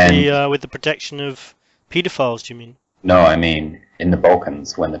 With the protection of paedophiles, do you mean? No, I mean in the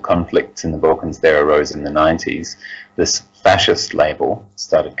Balkans, when the conflicts in the Balkans there arose in the 90s, this fascist label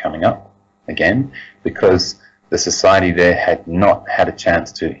started coming up again because the society there had not had a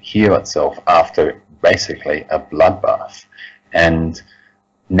chance to heal itself after basically a bloodbath. And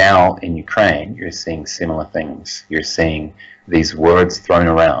now in Ukraine, you're seeing similar things. You're seeing these words thrown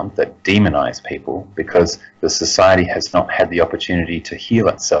around that demonize people because the society has not had the opportunity to heal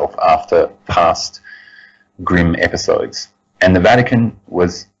itself after past grim episodes. And the Vatican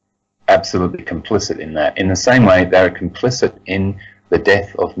was absolutely complicit in that. In the same way, they're complicit in the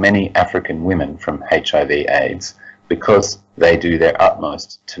death of many African women from HIV/AIDS because they do their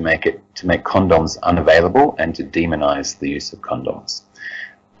utmost to make condoms unavailable and to demonize the use of condoms.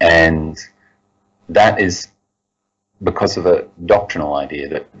 And that is because of a doctrinal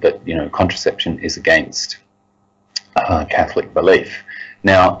idea that you know, contraception is against Catholic belief.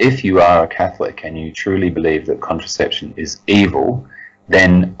 Now, if you are a Catholic and you truly believe that contraception is evil,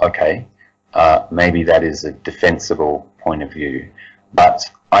 then okay, maybe that is a defensible point of view. But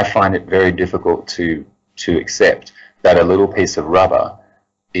I find it very difficult to accept that a little piece of rubber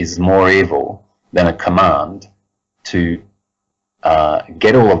is more evil than a command to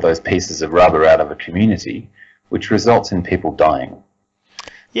get all of those pieces of rubber out of a community, which results in people dying.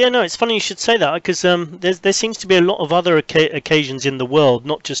 Yeah, no, it's funny you should say that because there seems to be a lot of other occasions in the world,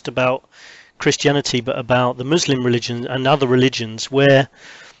 not just about Christianity, but about the Muslim religion and other religions, where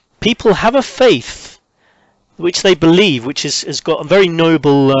people have a faith which they believe, which has got a very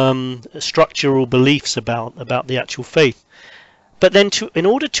noble structural beliefs about the actual faith. But then in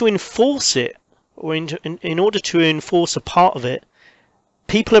order to enforce it, or in order to enforce a part of it,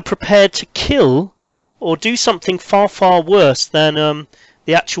 people are prepared to kill or do something far, far worse than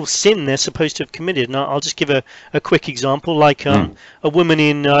the actual sin they're supposed to have committed. And I'll just give a quick example, like a woman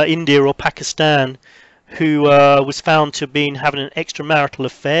in India or Pakistan who was found to have been having an extramarital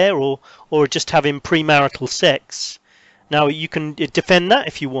affair or just having premarital sex. Now, you can defend that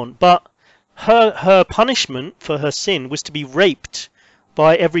if you want, but her punishment for her sin was to be raped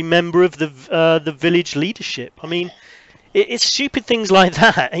by every member of the village leadership. I mean, it's stupid things like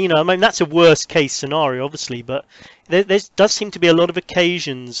that. You know, I mean, that's a worst case scenario, obviously, but there does seem to be a lot of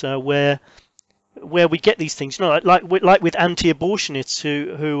occasions where we get these things. You know, like with anti-abortionists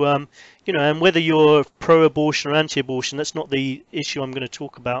who you know, and whether you're pro-abortion or anti-abortion, that's not the issue I'm going to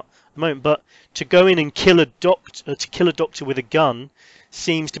talk about at the moment. But to go in and kill a doctor with a gun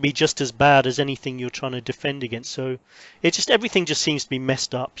seems to be just as bad as anything you're trying to defend against. So everything just seems to be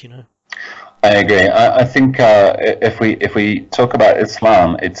messed up, you know. I agree. I think if we talk about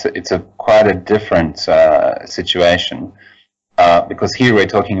Islam, it's a quite a different situation, because here we're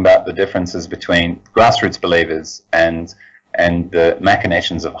talking about the differences between grassroots believers and the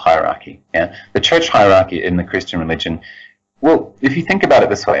machinations of hierarchy. Yeah, the church hierarchy in the Christian religion. Well, if you think about it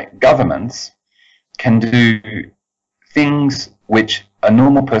this way, governments can do things which a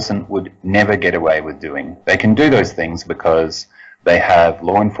normal person would never get away with doing. They can do those things because they have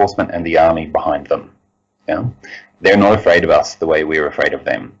law enforcement and the army behind them. Yeah? They're not afraid of us the way we're afraid of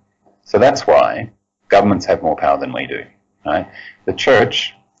them. So that's why governments have more power than we do. Right? The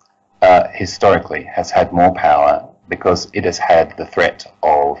church historically has had more power because it has had the threat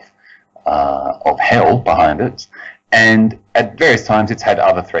of hell behind it, and at various times it's had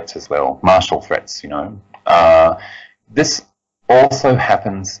other threats as well, martial threats. This also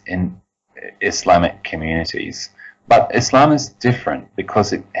happens in Islamic communities. But Islam is different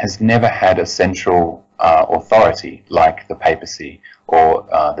because it has never had a central authority like the papacy or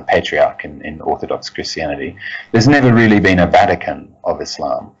the patriarch in Orthodox Christianity. There's never really been a Vatican of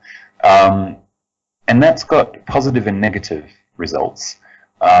Islam. And that's got positive and negative results.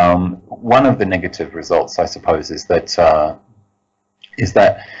 One of the negative results, I suppose, is that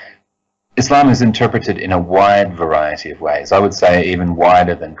Islam is interpreted in a wide variety of ways. I would say even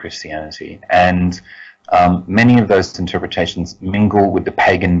wider than Christianity. And many of those interpretations mingle with the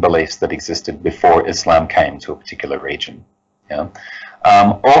pagan beliefs that existed before Islam came to a particular region. Yeah.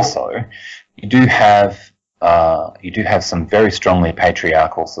 Also, you do have some very strongly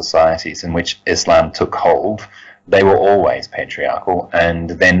patriarchal societies in which Islam took hold. They were always patriarchal, and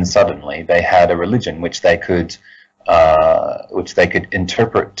then suddenly they had a religion which they could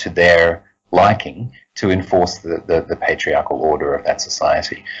interpret to their liking to enforce the patriarchal order of that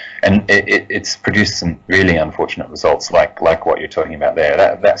society, and it's produced some really unfortunate results, like what you're talking about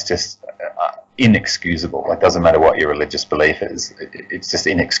there. That's just inexcusable. It doesn't matter what your religious belief is; it's just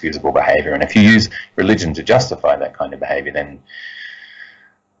inexcusable behaviour. And if you use religion to justify that kind of behaviour, then,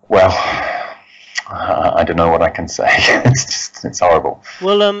 well, I don't know what I can say. It's horrible.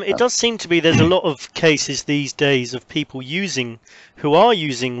 Well, it does seem to be there's a lot of cases these days of people who are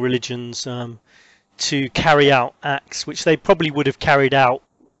using religions to carry out acts which they probably would have carried out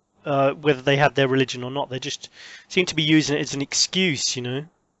whether they had their religion or not. They just seem to be using it as an excuse,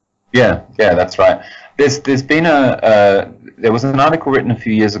 Yeah, that's right. There's been there was an article written a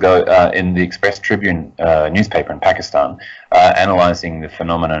few years ago in the Express Tribune newspaper in Pakistan, analysing the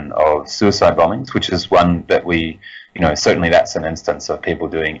phenomenon of suicide bombings, which is one that certainly that's an instance of people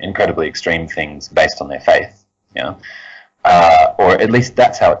doing incredibly extreme things based on their faith. Or at least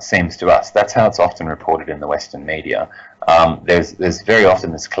that's how it seems to us. That's how it's often reported in the Western media. There's very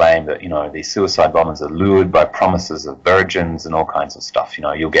often this claim that these suicide bombers are lured by promises of virgins and all kinds of stuff.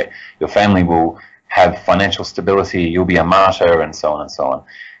 Your family will have financial stability, you'll be a martyr, and so on and so on.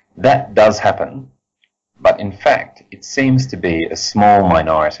 That does happen, but in fact, it seems to be a small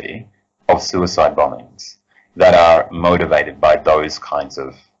minority of suicide bombings that are motivated by those kinds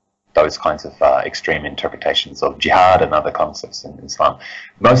of extreme interpretations of jihad and other concepts in Islam.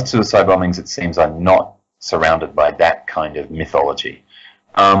 Most suicide bombings, it seems, are not surrounded by that kind of mythology.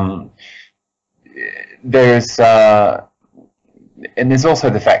 There's also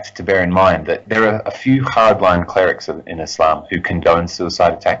the fact to bear in mind that there are a few hardline clerics in Islam who condone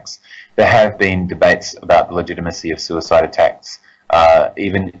suicide attacks. There have been debates about the legitimacy of suicide attacks,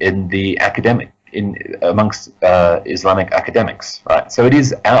 even in the amongst Islamic academics, right? So it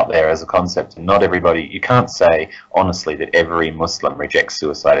is out there as a concept, and not everybody. You can't say honestly that every Muslim rejects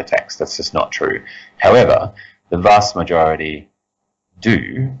suicide attacks. That's just not true. However, the vast majority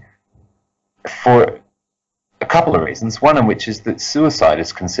do, for a couple of reasons. One of which is that suicide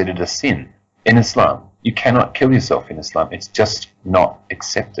is considered a sin in Islam. You cannot kill yourself in Islam. It's just not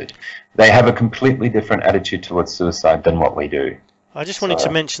accepted. They have a completely different attitude towards suicide than what we do. I just wanted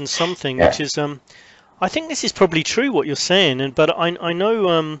to mention something, which is, I think this is probably true what you're saying, but I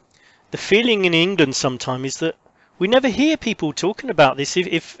know the feeling in England sometimes is that we never hear people talking about this.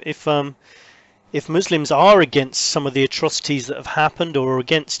 If Muslims are against some of the atrocities that have happened or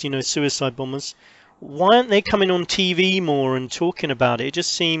against suicide bombers, why aren't they coming on TV more and talking about it? It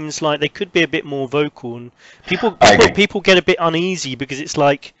just seems like they could be a bit more vocal, and people get a bit uneasy because it's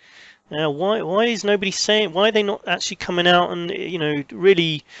like, why is nobody saying? Why are they not actually coming out and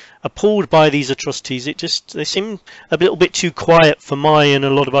really appalled by these atrocities? They seem a little bit too quiet for my and a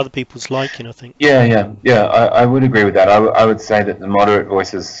lot of other people's liking, I think. Yeah. I would agree with that. I would say that the moderate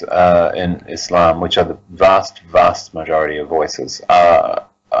voices in Islam, which are the vast majority of voices,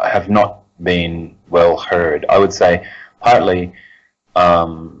 have not been well heard. I would say partly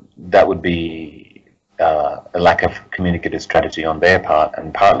that would be a lack of communicative strategy on their part,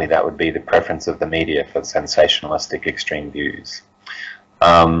 and partly that would be the preference of the media for sensationalistic extreme views.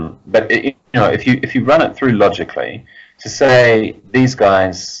 But if you run it through logically, to say these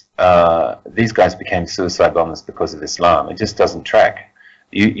guys became suicide bombers because of Islam, it just doesn't track.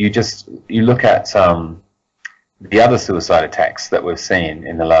 You look at the other suicide attacks that we've seen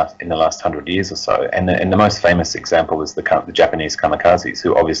in the last 100 years or so, and the most famous example is the Japanese kamikazes,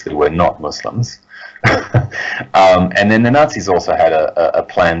 who obviously were not Muslims. And then the Nazis also had a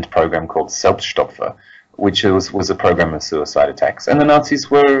planned program called Selbststopfer, which was a program of suicide attacks, and the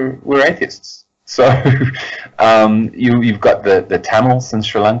Nazis were atheists. So you've got the Tamils in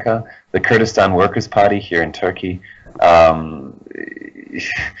Sri Lanka, the Kurdistan Workers' Party here in Turkey.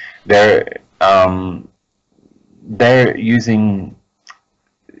 They're using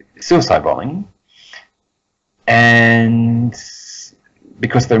suicide bombing, and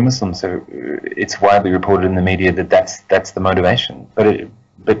because they're Muslims, so it's widely reported in the media that that's the motivation. But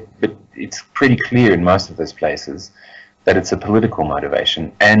it's pretty clear in most of those places that it's a political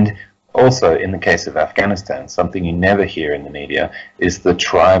motivation. And also, in the case of Afghanistan, something you never hear in the media is the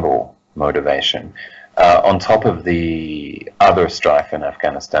tribal motivation. On top of the other strife in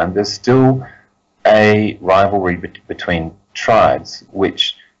Afghanistan, there's still a rivalry between tribes,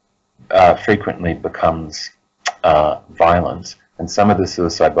 which frequently becomes violent. And some of the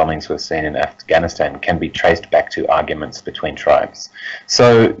suicide bombings we've seen in Afghanistan can be traced back to arguments between tribes.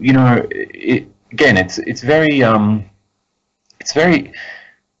 So it's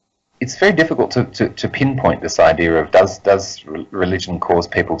very difficult to pinpoint this idea of does religion cause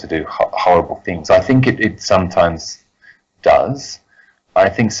people to do horrible things. I think it sometimes does. I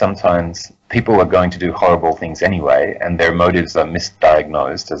think sometimes people are going to do horrible things anyway, and their motives are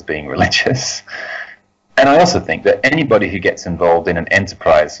misdiagnosed as being religious. And I also think that anybody who gets involved in an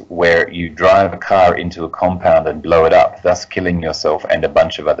enterprise where you drive a car into a compound and blow it up, thus killing yourself and a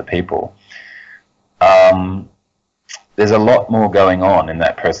bunch of other people, there's a lot more going on in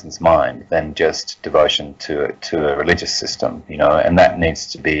that person's mind than just devotion to a religious system, and that needs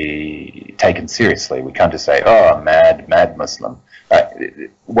to be taken seriously. We can't just say, oh, mad Muslim.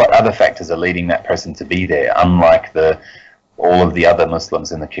 What other factors are leading that person to be there, unlike all of the other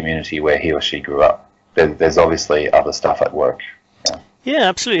Muslims in the community where he or she grew up? There's obviously other stuff at work. Yeah,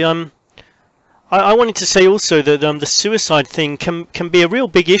 absolutely. I wanted to say also that the suicide thing can be a real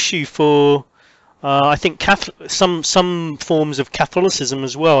big issue for I think some forms of Catholicism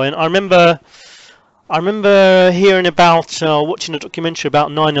as well. And I remember hearing about watching a documentary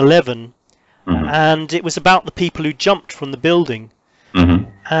about 9/11, and it was about the people who jumped from the building.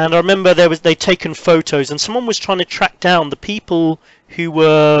 And I remember they'd taken photos, and someone was trying to track down the people who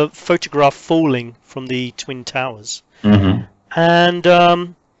were photographed falling from the Twin Towers. And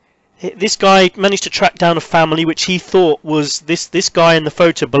this guy managed to track down a family which he thought was this guy in the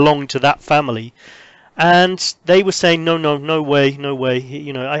photo belonged to that family, and they were saying no way.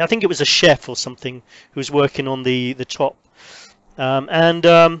 I think it was a chef or something who was working on the top, and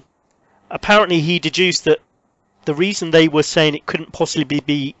apparently he deduced that the reason they were saying it couldn't possibly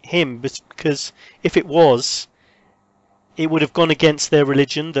be him was because if it was, it would have gone against their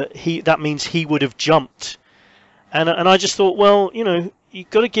religion. That means he would have jumped, and I just thought, well, you've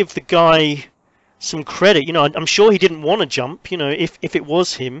got to give the guy some credit. I'm sure he didn't want to jump. If it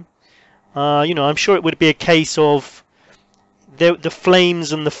was him, I'm sure it would be a case of the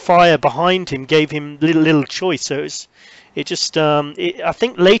flames and the fire behind him gave him little choice. So I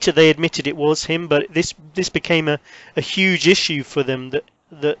think later they admitted it was him, but this became a huge issue for them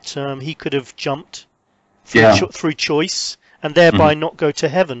that he could have jumped through choice and thereby not go to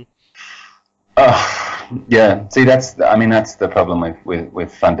heaven. Yeah. See, that's the problem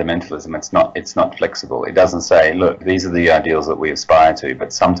with fundamentalism. It's not flexible. It doesn't say, look, these are the ideals that we aspire to,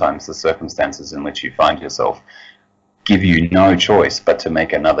 but sometimes the circumstances in which you find yourself give you no choice but to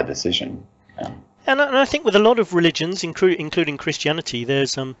make another decision. And I think with a lot of religions, including Christianity,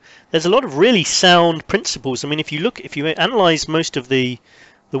 there's a lot of really sound principles. I mean, if you analyze most of the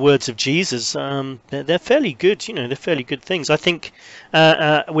words of Jesus, they're fairly good. They're fairly good things. I think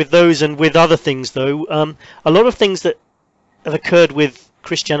with those and with other things, though, a lot of things that have occurred with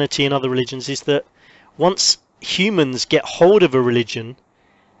Christianity and other religions is that once humans get hold of a religion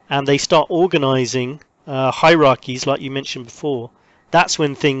and they start organizing hierarchies, like you mentioned before, that's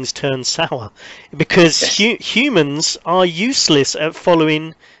when things turn sour, because humans are useless at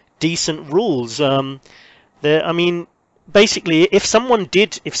following decent rules. Basically, if someone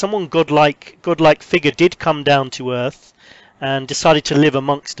godlike figure did come down to Earth and decided to live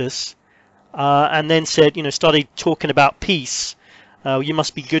amongst us, and then said, started talking about peace, You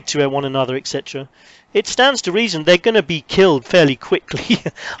must be good to one another, etc. It stands to reason they're going to be killed fairly quickly,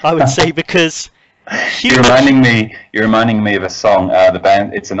 I would say, because huge... You're reminding me of a song. The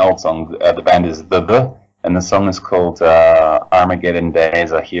band, it's an old song. The band is The, and the song is called Armageddon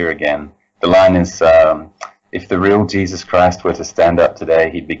Days Are Here Again. The line is, if the real Jesus Christ were to stand up today,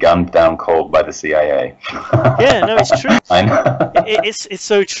 he'd be gunned down cold by the CIA. Yeah, no, it's true. I know. It's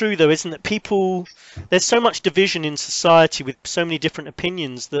so true, though, isn't it? There's so much division in society with so many different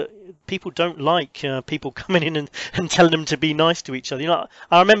opinions that people don't like people coming in and telling them to be nice to each other. You know,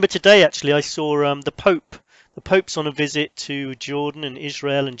 I remember today, actually, I saw the Pope. The Pope's on a visit to Jordan and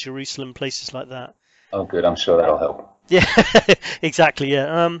Israel and Jerusalem, places like that. Oh, good. I'm sure that'll help. Yeah, exactly.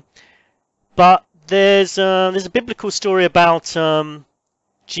 Yeah. But there's a biblical story about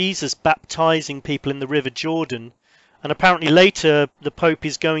Jesus baptizing people in the River Jordan, and apparently later the Pope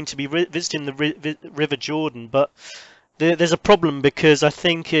is going to be visiting the River Jordan. But there's a problem, because I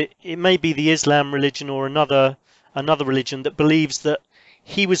think it may be the Islam religion or another religion that believes that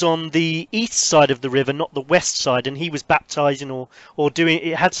he was on the east side of the river, not the west side, and he was baptizing or doing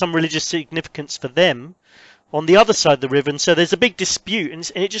it had some religious significance for them on the other side of the river. And so there's a big dispute,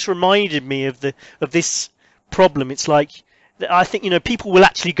 and it just reminded me of this problem. It's like, I think, you know, people will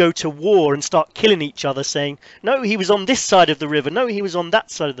actually go to war and start killing each other, saying, no, he was on this side of the river, no, he was on that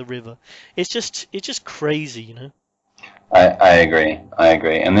side of the river. It's just crazy, you know. I agree,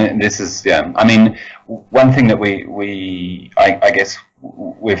 and this is, yeah, I mean, one thing that I guess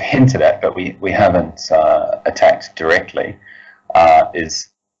we've hinted at, but we haven't attacked directly, is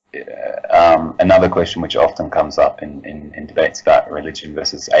another question which often comes up in debates about religion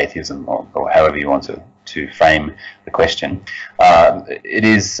versus atheism, or however you want to frame the question. It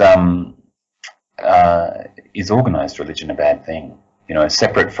is organized religion a bad thing? You know,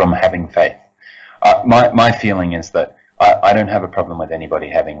 separate from having faith. My feeling is that I don't have a problem with anybody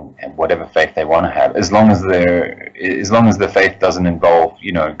having whatever faith they want to have, as long as the faith doesn't involve,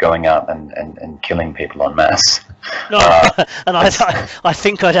 you know, going out and killing people en masse. No, and I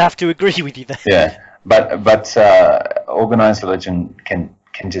think I'd have to agree with you there. Yeah, but organized religion can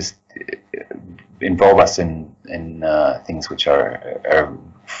just involve us in things which are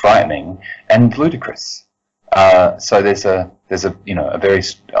frightening and ludicrous. So there's a you know, a very,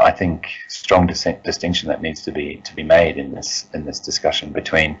 I think, strong distinction that needs to be made in this discussion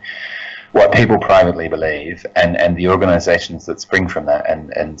between what people privately believe and the organizations that spring from that,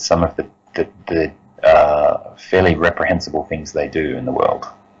 and some of the fairly reprehensible things they do in the world.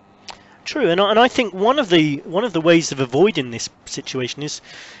 True, and I think one of the ways of avoiding this situation is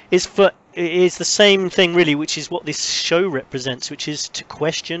the same thing, really, which is what this show represents, which is to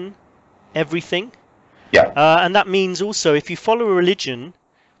question everything. Yeah. And that means also, if you follow a religion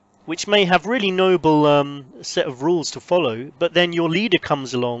which may have really noble set of rules to follow, but then your leader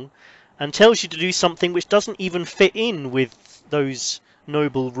comes along and tells you to do something which doesn't even fit in with those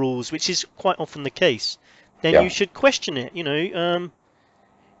noble rules, which is quite often the case, then you should question it. You know,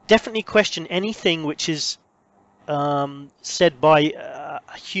 definitely question anything which is said by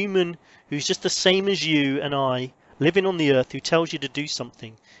a human who's just the same as you and I, living on the earth, who tells you to do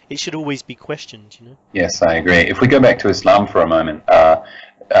something. It should always be questioned, you know. Yes, I agree. If we go back to Islam for a moment, the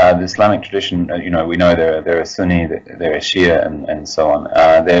Islamic tradition, you know, we know there are Sunni, there are Shia, and so on.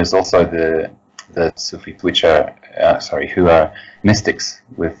 There's also the Sufis, which are who are mystics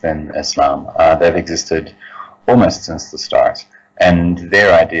within Islam. They've existed almost since the start, and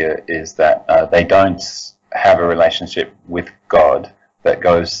their idea is that they don't have a relationship with God that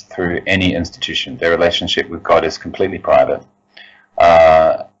goes through any institution. Their relationship with God is completely private.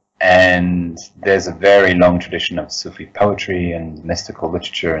 And there's a very long tradition of Sufi poetry and mystical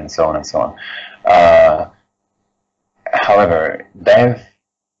literature and so on and so on. However,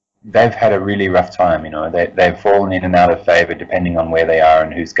 they've had a really rough time. You know, they've fallen in and out of favor depending on where they are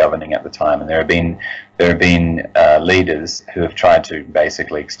and who's governing at the time. And there have been leaders who have tried to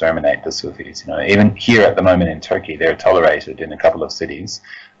basically exterminate the Sufis. You know, even here at the moment in Turkey, they're tolerated in a couple of cities.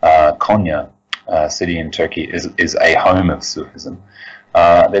 Konya city in Turkey is a home of Sufism.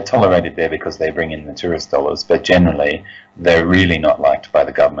 They're tolerated there because they bring in the tourist dollars, but generally they're really not liked by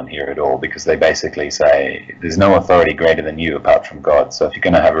the government here at all, because they basically say there's no authority greater than you apart from God. So if you're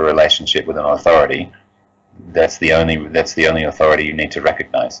going to have a relationship with an authority, that's the only authority you need to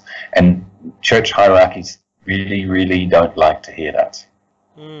recognize. And church hierarchies really don't like to hear that.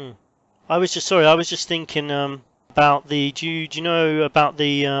 I was just thinking about do you know about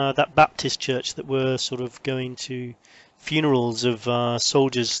that Baptist church that were sort of going to funerals of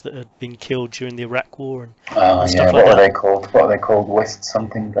soldiers that had been killed during the Iraq War and stuff like that. What are they called? West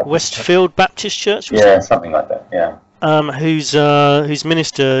something? Baptist Westfield Baptist Church? Yeah, something like that. Yeah. whose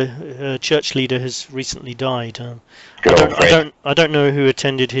minister, church leader, has recently died. I don't know who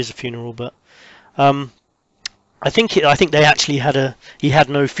attended his funeral, but I think he had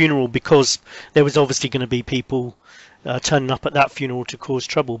no funeral because there was obviously going to be people turning up at that funeral to cause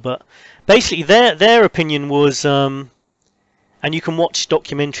trouble. But basically, their opinion was, and you can watch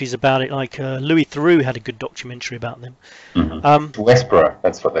documentaries about it. Like Louis Theroux had a good documentary about them. Westboro,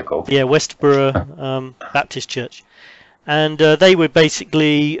 that's what they're called. Yeah, Westboro Baptist Church. And they were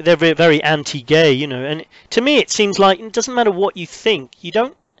basically, they're very, very anti-gay, you know. And to me, it seems like it doesn't matter what you think. You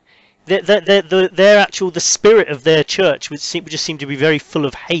don't. The spirit of their church would just seem to be very full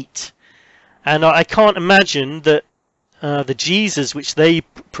of hate. And I can't imagine that the Jesus which they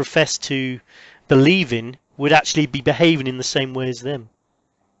profess to believe in would actually be behaving in the same way as them.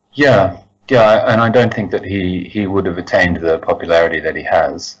 Yeah, and I don't think that he would have attained the popularity that he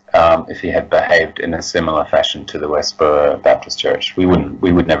has if he had behaved in a similar fashion to the Westboro Baptist Church. We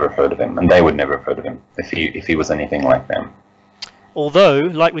would never have heard of him, and they would never have heard of him if he was anything like them. Although,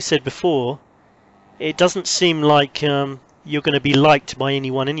 like we said before, it doesn't seem like you're going to be liked by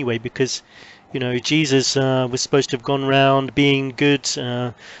anyone anyway, because you know Jesus was supposed to have gone around being good,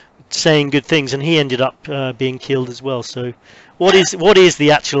 saying good things, and he ended up being killed as well. So, what is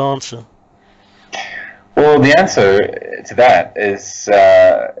the actual answer? Well, the answer to that is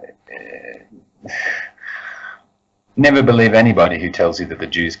never believe anybody who tells you that the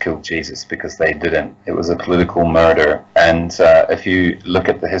Jews killed Jesus, because they didn't. It was a political murder. And if you look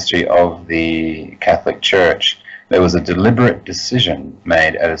at the history of the Catholic Church, there was a deliberate decision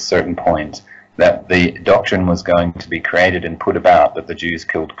made at a certain point that the doctrine was going to be created and put about that the Jews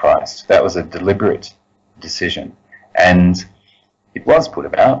killed Christ. That was a deliberate decision. And it was put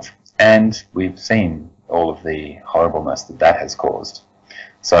about, and we've seen all of the horribleness that has caused.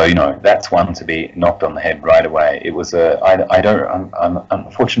 So, you know, that's one to be knocked on the head right away. It was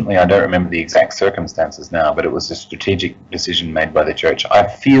unfortunately, I don't remember the exact circumstances now, but it was a strategic decision made by the church. I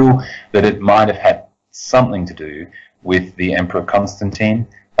feel that it might have had something to do with the Emperor Constantine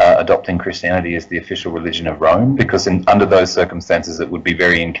adopting Christianity as the official religion of Rome, because under those circumstances it would be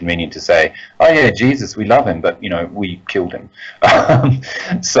very inconvenient to say, oh yeah, Jesus, we love him, but you know, we killed him.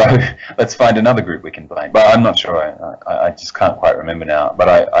 So let's find another group we can blame. But I'm not sure, I just can't quite remember now,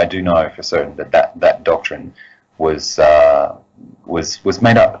 but I do know for certain that doctrine was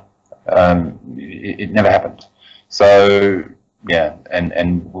made up. It never happened. So yeah,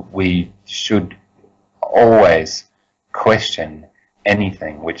 and we should always question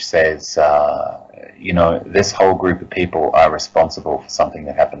anything which says, you know, this whole group of people are responsible for something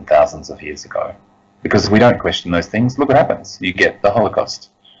that happened thousands of years ago. Because if we don't question those things, look what happens. You get the Holocaust.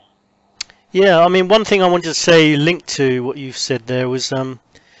 Yeah, I mean, one thing I wanted to say, linked to what you've said there, was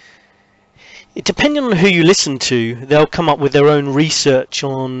depending on who you listen to, they'll come up with their own research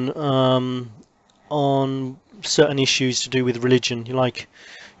on certain issues to do with religion. Like,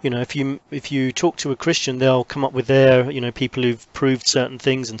 you know, if you talk to a Christian, they'll come up with their, you know, people who've proved certain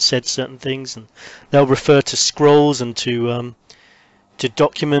things and said certain things, and they'll refer to scrolls and to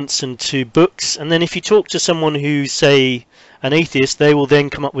documents and to books. And then if you talk to someone who's, say, an atheist, they will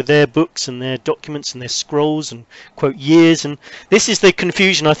then come up with their books and their documents and their scrolls and quote years. And this is the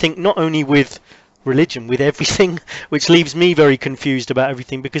confusion, I think, not only with religion, with everything, which leaves me very confused about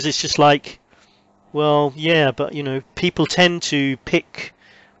everything, because it's just like, well, yeah, but you know, people tend to pick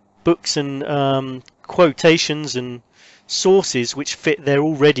books and quotations and sources which fit their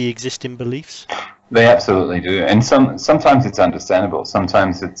already existing beliefs. They absolutely do, and sometimes it's understandable.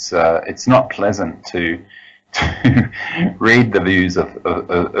 Sometimes it's not pleasant to read the views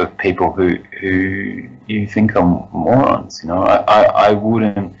of people who you think are morons. You know, I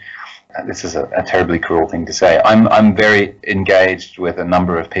wouldn't. This is a terribly cruel thing to say. I'm very engaged with a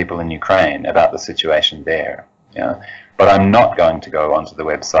number of people in Ukraine about the situation there. You know, but I'm not going to go onto the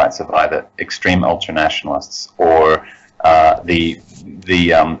websites of either extreme ultranationalists or the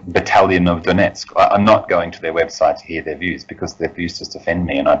Battalion of Donetsk. I'm not going to their website to hear their views, because their views just offend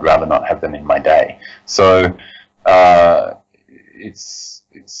me, and I'd rather not have them in my day. So it's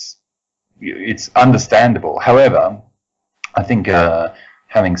understandable. However, I think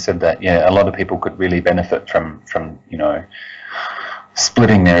having said that, yeah, a lot of people could really benefit from you know,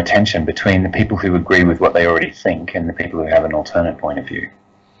 splitting their attention between the people who agree with what they already think and the people who have an alternate point of view.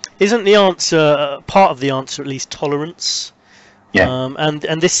 Isn't the answer, part of the answer at least, tolerance? Yeah.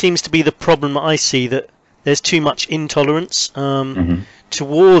 And this seems to be the problem that I see, that there's too much intolerance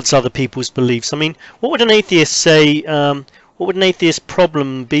towards other people's beliefs. I mean, what would an atheist say? What what would an atheist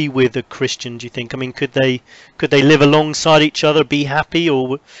problem be with a Christian, do you think? I mean, could they live alongside each other, be happy,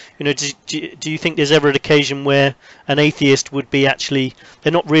 or do you think there's ever an occasion where an atheist would be actually,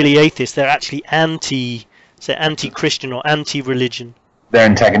 they're not really atheists, they're actually anti-Christian or anti-religion? They're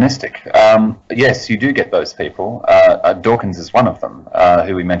antagonistic. Yes, you do get those people. Dawkins is one of them,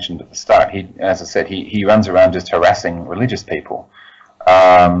 who we mentioned at the start. As I said, he runs around just harassing religious people,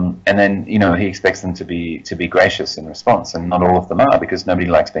 and then he expects them to be gracious in response, and not all of them are, because nobody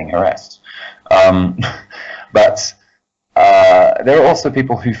likes being harassed. But there are also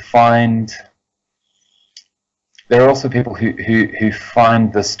people who find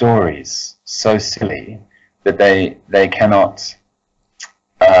the stories so silly that they can't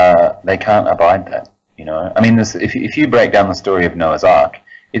abide that. I mean, if you break down the story of Noah's Ark,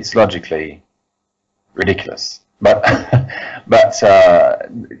 it's logically ridiculous. But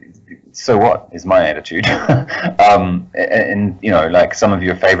so what is my attitude? And like some of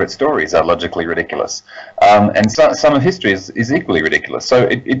your favorite stories are logically ridiculous, and some of history is equally ridiculous. So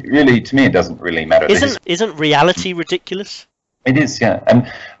it really, to me, it doesn't really matter. Isn't reality ridiculous? It is, yeah. And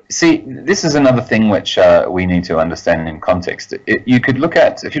see, this is another thing which we need to understand in context. If you look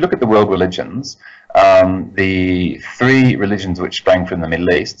at the world religions, the three religions which sprang from the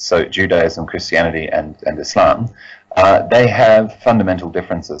Middle East, so Judaism, Christianity, and Islam, they have fundamental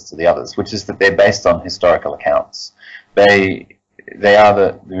differences to the others, which is that they're based on historical accounts. They are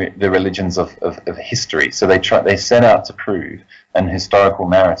the religions of history. So they set out to prove an historical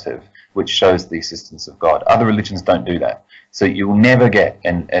narrative which shows the existence of God. Other religions don't do that. So you'll never get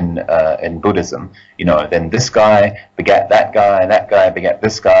in Buddhism, then this guy begat that guy begat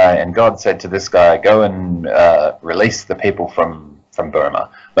this guy, and God said to this guy, go and release the people from Burma.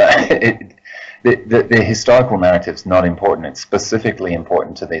 But the historical narrative's not important. It's specifically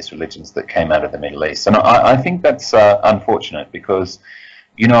important to these religions that came out of the Middle East. And I think that's unfortunate, because,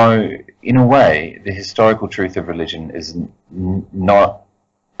 in a way, the historical truth of religion is not...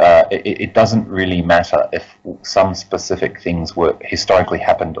 it doesn't really matter if some specific things were historically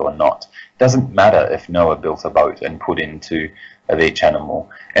happened or not. It doesn't matter if Noah built a boat and put into each animal.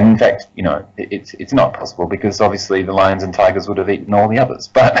 And in fact, it's not possible, because obviously the lions and tigers would have eaten all the others.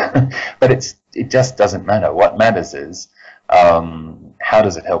 But it just doesn't matter. What matters is how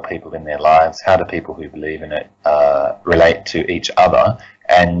does it help people in their lives? How do people who believe in it relate to each other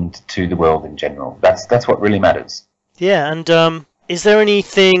and to the world in general? That's what really matters. Yeah, and is there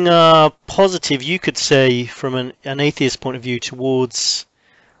anything positive you could say from an atheist point of view towards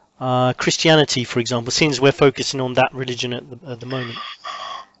Christianity, for example, since we're focusing on that religion at the moment?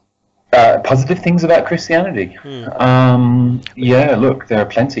 Positive things about Christianity? Yeah, look, there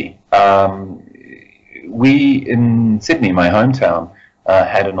are plenty. We, in Sydney, my hometown,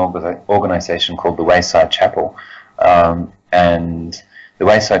 had an organisation called the Wayside Chapel, and the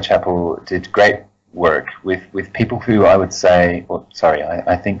Wayside Chapel did great work with people who I would say,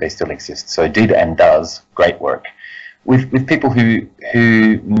 I think they still exist, so did and does great work with people who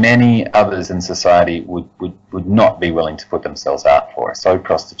many others in society would not be willing to put themselves out for, so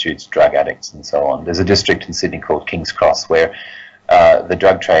prostitutes, drug addicts, and so on. There's a district in Sydney called King's Cross where the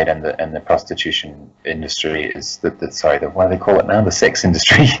drug trade and the prostitution industry is what do they call it now? The sex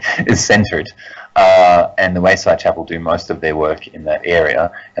industry is centred. And the Wayside Chapel do most of their work in that area,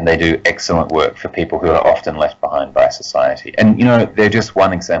 and they do excellent work for people who are often left behind by society. And they're just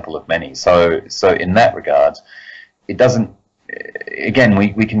one example of many. So in that regard, it doesn't. Again,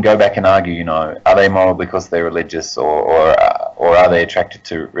 we can go back and argue. Are they moral because they're religious, or are they attracted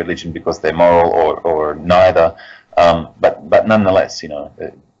to religion because they're moral, or neither? But nonetheless,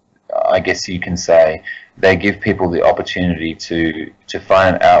 I guess you can say they give people the opportunity to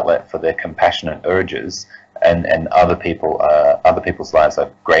find an outlet for their compassionate urges, and other people's lives are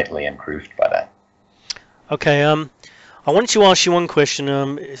greatly improved by that. Okay, I wanted to ask you one question.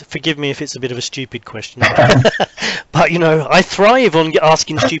 Forgive me if it's a bit of a stupid question, but I thrive on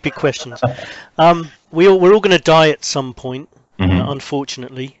asking stupid questions. We're all going to die at some point,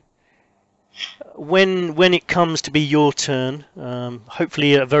 unfortunately. When it comes to be your turn,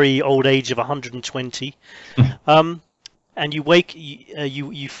 hopefully at a very old age of 120, and you wake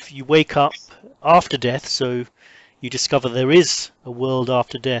up after death, so you discover there is a world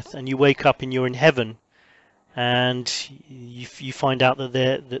after death, and you wake up and you're in heaven, and you find out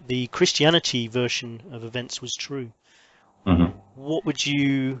that the Christianity version of events was true. How would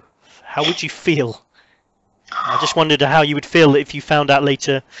you feel? I just wondered how you would feel if you found out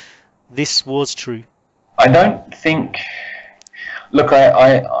later this was true. I don't think... Look,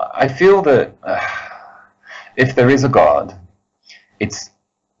 I feel that if there is a God, it's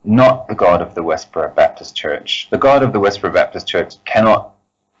not the God of the Westboro Baptist Church. The God of the Westboro Baptist Church cannot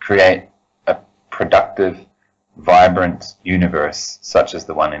create a productive, vibrant universe such as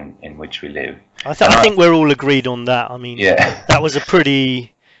the one in which we live. I think we're all agreed on that. I mean, yeah. That was a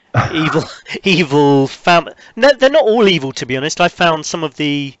pretty evil family. No, they're not all evil, to be honest. I found some of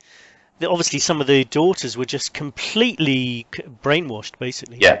obviously some of the daughters were just completely brainwashed,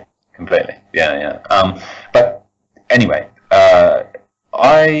 basically. Yeah, completely. Yeah. But anyway,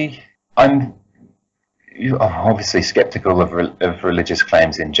 I'm obviously skeptical of religious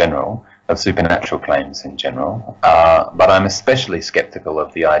claims in general, of supernatural claims in general, but I'm especially skeptical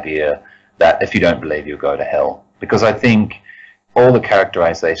of the idea that if you don't believe, you'll go to hell. Because I think all the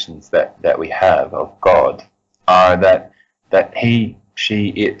characterizations that we have of God are that he, she,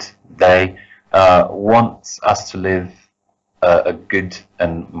 it, they wants us to live a good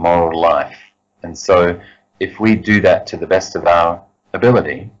and moral life. And so if we do that to the best of our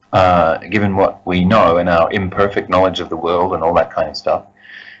ability, given what we know and our imperfect knowledge of the world and all that kind of stuff,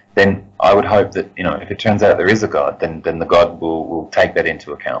 then I would hope that, if it turns out there is a God, then the God will take that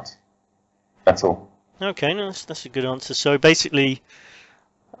into account. That's all. Okay, no, that's a good answer. So basically,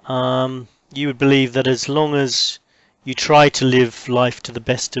 you would believe that as long as you try to live life to the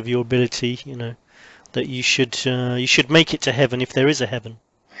best of your ability, that you should make it to heaven if there is a heaven.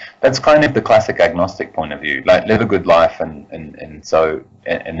 That's kind of the classic agnostic point of view. Like, live a good life, and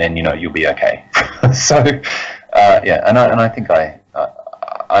then you'll be okay. So yeah, and I think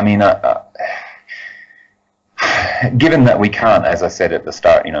given that we can't, as I said at the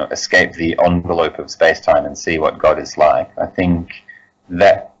start, escape the envelope of space-time and see what God is like, I think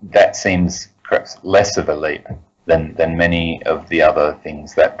that seems perhaps less of a leap than many of the other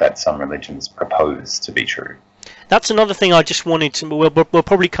things that some religions propose to be true. That's another thing I just wanted to. We'll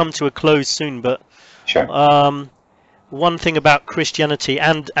probably come to a close soon, but sure. One thing about Christianity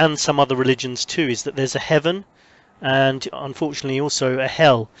and some other religions too is that there's a heaven, and unfortunately also a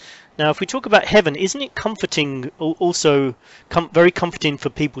hell. Now, if we talk about heaven, isn't it comforting? Also, very comforting for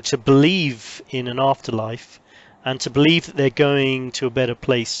people to believe in an afterlife, and to believe that they're going to a better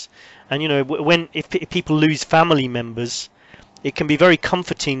place. And if people lose family members, it can be very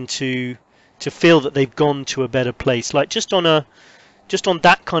comforting to feel that they've gone to a better place. Like just on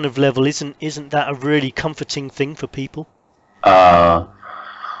that kind of level, isn't that a really comforting thing for people?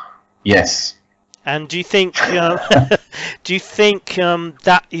 Yes. And do you think that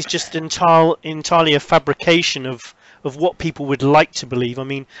is just entirely a fabrication of what people would like to believe? I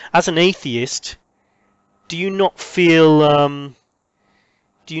mean, as an atheist, do you not feel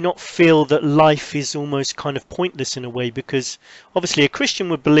that life is almost kind of pointless in a way? Because obviously a Christian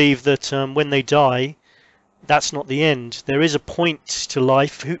would believe that when they die, that's not the end. There is a point to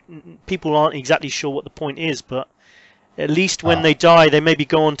life. People aren't exactly sure what the point is, but at least when they die, they maybe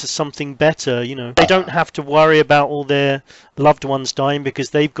go on to something better. They don't have to worry about all their loved ones dying because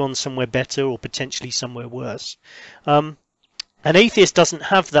they've gone somewhere better or potentially somewhere worse. An atheist doesn't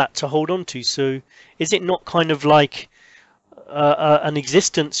have that to hold on to. So is it not kind of like an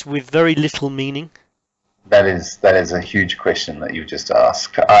existence with very little meaning? That is a huge question that you just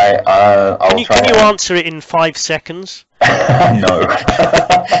asked. Can you answer it in 5 seconds? No.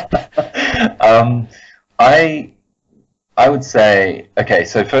 I would say, okay,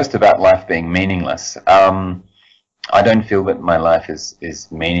 so first about life being meaningless. I don't feel that my life is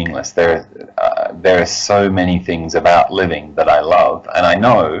meaningless. There are so many things about living that I love, and I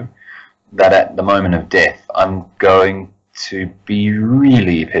know that at the moment of death, I'm going to be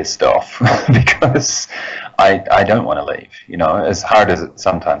really pissed off because I don't want to leave. As hard as it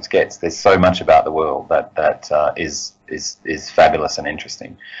sometimes gets, there's so much about the world that is fabulous and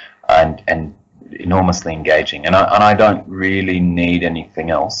interesting, and enormously engaging, and I don't really need anything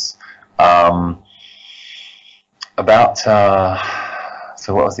else. So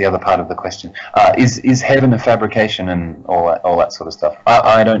what was the other part of the question? Is heaven a fabrication and all that sort of stuff?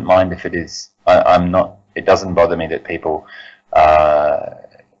 I don't mind if it is. I'm not. It doesn't bother me that people,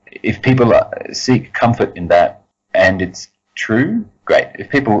 if people seek comfort in that and it's true, great. If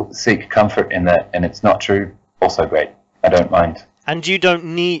people seek comfort in that and it's not true, also great. I don't mind. And you don't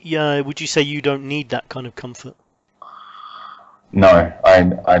need. Would you say you don't need that kind of comfort? No,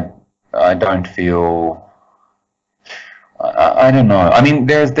 I don't feel. I don't know. I mean,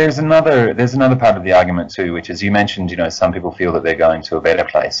 there's another part of the argument too, which is you mentioned. Some people feel that they're going to a better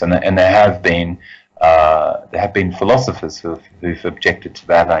place, and there have been philosophers who've objected to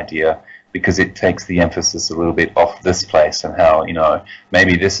that idea because it takes the emphasis a little bit off this place and how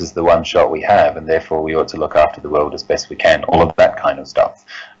maybe this is the one shot we have, and therefore we ought to look after the world as best we can. All of that kind of stuff.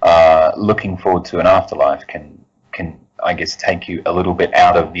 Looking forward to an afterlife can I guess, take you a little bit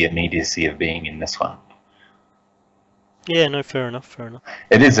out of the immediacy of being in this one. Yeah, no, fair enough, fair enough.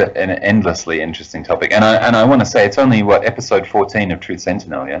 It is an endlessly interesting topic, and I want to say it's only episode 14 of Truth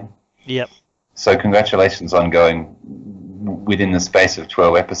Sentinel, yeah. Yep. So congratulations on going within the space of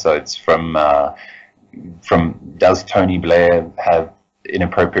 12 episodes from does Tony Blair have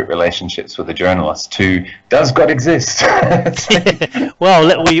inappropriate relationships with a journalist to does God exist?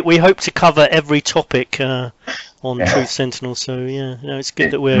 Well, we hope to cover every topic on Truth Sentinel. So yeah, no, it's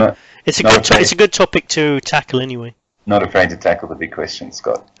good that it's a good topic to tackle anyway. Not afraid to tackle the big questions,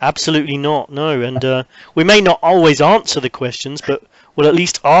 Scott. Absolutely not. No, and we may not always answer the questions, but we'll at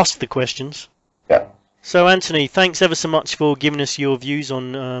least ask the questions. Yeah. So Anthony, thanks ever so much for giving us your views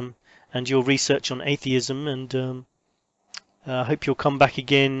on and your research on atheism, and I hope you'll come back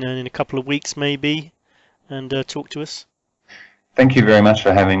again in a couple of weeks maybe and talk to us. Thank you very much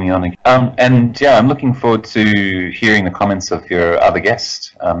for having me on. And yeah, I'm looking forward to hearing the comments of your other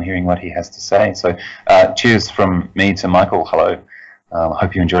guest, hearing what he has to say. So cheers from me to Michael. Hello. I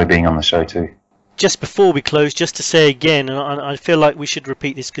hope you enjoy being on the show too. Just before we close, just to say again, and I feel like we should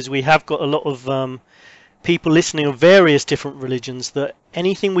repeat this because we have got a lot of people listening of various different religions, that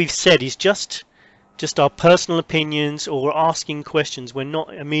anything we've said is just our personal opinions or asking questions. We're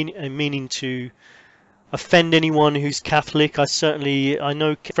not meaning to offend anyone who's Catholic. I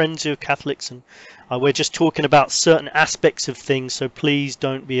know friends who are Catholics, and we're just talking about certain aspects of things, so please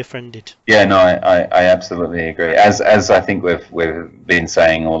don't be offended. Yeah, no, I absolutely agree. As I think we've been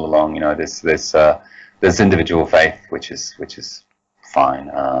saying all along, you know, there's individual faith, which is fine,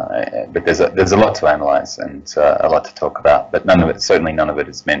 but there's a lot to analyze and a lot to talk about. But certainly none of it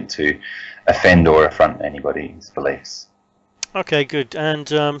is meant to offend or affront anybody's beliefs. Okay, good. And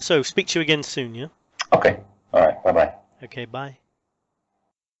so speak to you again soon, yeah? Okay. All right. Bye-bye. Okay, bye.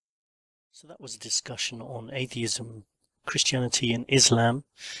 So that was a discussion on atheism, Christianity and Islam,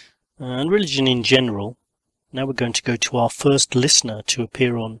 and religion in general. Now we're going to go to our first listener to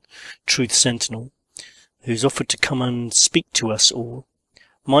appear on Truth Sentinel, who's offered to come and speak to us all.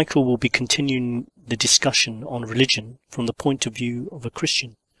 Michael will be continuing the discussion on religion from the point of view of a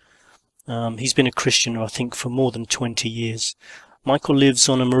Christian. He's been a Christian, I think, for more than 20 years. Michael lives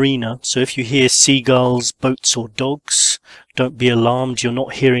on a marina, so if you hear seagulls, boats or dogs, don't be alarmed, you're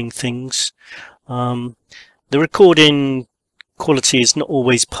not hearing things. The recording quality is not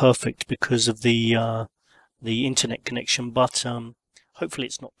always perfect because of the internet connection, but hopefully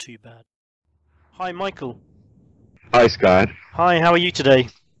it's not too bad. Hi, Michael. Hi, Scott. Hi, how are you today?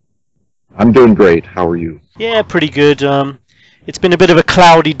 I'm doing great. How are you? Yeah, pretty good. It's been a bit of a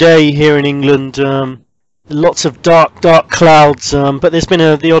cloudy day here in England. Lots of dark clouds, but there's been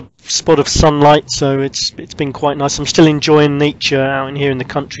the odd spot of sunlight, so it's been quite nice. I'm still enjoying nature out in here in the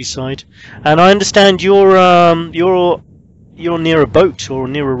countryside. And I understand you're near a boat or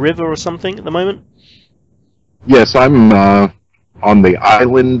near a river or something at the moment? Yes, I'm on the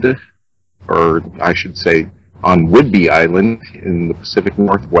island, or I should say on Whidbey Island in the Pacific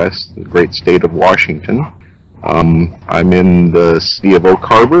Northwest, the great state of Washington. I'm in the city of Oak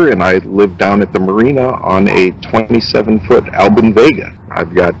Harbor, and I live down at the marina on a 27-foot Alban Vega.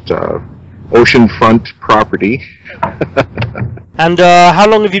 I've got oceanfront property. And how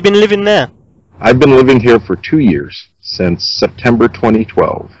long have you been living there? I've been living here for 2 years, since September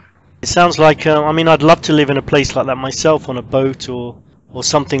 2012. It sounds like, I mean, I'd love to live in a place like that myself, on a boat or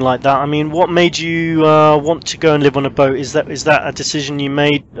something like that. I mean, what made you want to go and live on a boat? Is that a decision you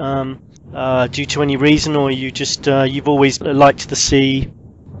made due to any reason, or you just you've always liked the sea?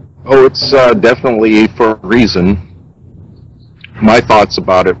 Oh, it's definitely for a reason. My thoughts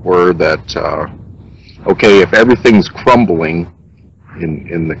about it were that okay, if everything's crumbling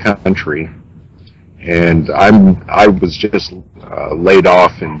in the country, and I was just laid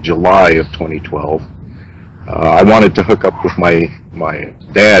off in July of 2012. I wanted to hook up with my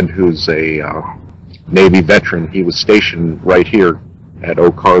dad, who's a Navy veteran. He was stationed right here at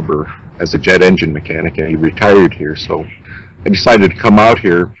Oak Harbor as a jet engine mechanic, and he retired here. So I decided to come out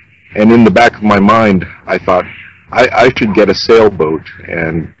here, and in the back of my mind, I thought I should get a sailboat,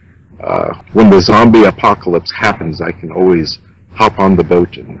 and when the zombie apocalypse happens, I can always hop on the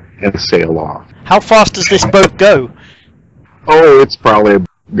boat and sail off. How fast does this boat go? Oh, it's probably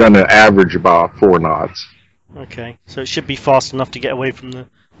going to average about 4 knots. Okay, so it should be fast enough to get away from the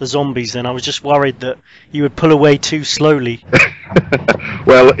zombies then. I was just worried that you would pull away too slowly.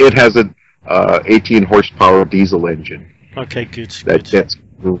 Well, it has a 18 horsepower diesel engine. Okay, good. That's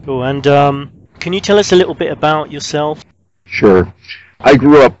cool. And can you tell us a little bit about yourself? Sure. I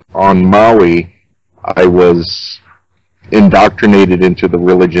grew up on Maui. I was indoctrinated into the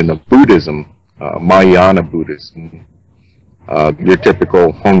religion of Buddhism, Mahayana Buddhism. your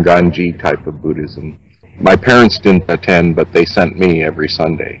typical Honganji type of Buddhism. My parents didn't attend, but they sent me every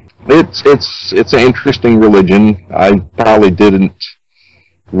Sunday. It's an interesting religion. I probably didn't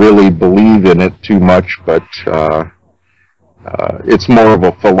really believe in it too much, but it's more of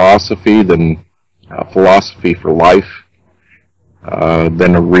a philosophy than a philosophy for life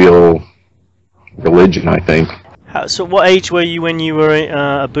than a real religion, I think. So what age were you when you were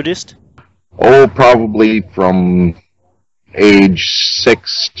a Buddhist? Oh, probably from age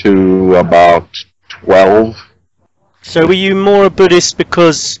 6 to about 12. So were you more a Buddhist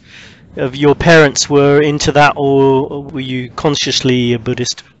because of your parents were into that, or were you consciously a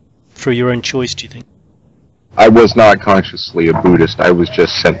Buddhist for your own choice, do you think? I was not consciously a Buddhist. I was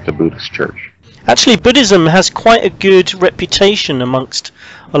just sent to Buddhist church. Actually, Buddhism has quite a good reputation amongst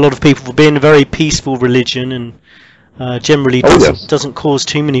a lot of people for being a very peaceful religion, and generally doesn't cause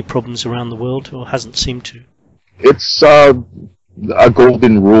too many problems around the world, or hasn't seemed to. It's a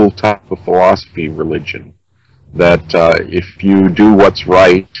golden rule type of philosophy religion, that if you do what's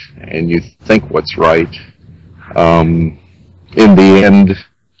right and you think what's right, in the end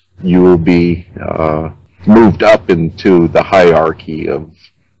you will be moved up into the hierarchy of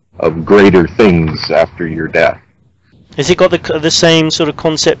greater things after your death. Has it got the same sort of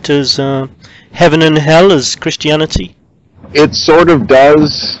concept as heaven and hell as Christianity? It sort of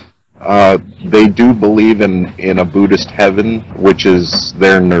does. They do believe in a Buddhist heaven, which is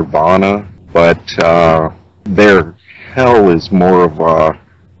their nirvana, but their hell is more of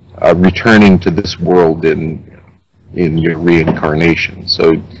a returning to this world in your reincarnation.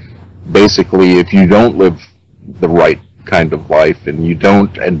 So basically, if you don't live the right kind of life and you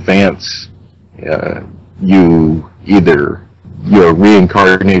don't advance, you're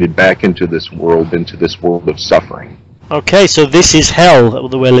reincarnated back into this world of suffering. Okay, so this is hell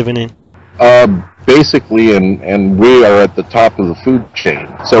that we're living in. Basically, and we are at the top of the food chain.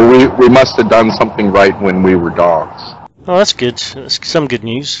 So we must have done something right when we were dogs. Oh, that's good. That's some good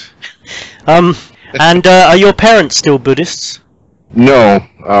news. And are your parents still Buddhists? No.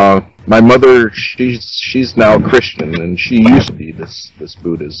 My mother, she's now Christian, and she used to be this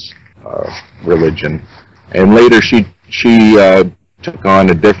Buddhist religion, and later she took on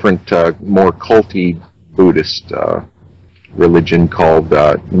a different, more culty Buddhist religion called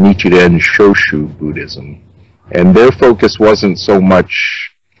Nichiren Shoshu Buddhism, and their focus wasn't so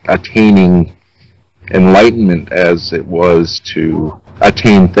much attaining enlightenment as it was to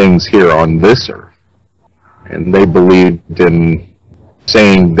attain things here on this earth, and they believed in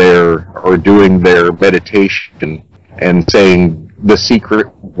saying or doing their meditation and saying the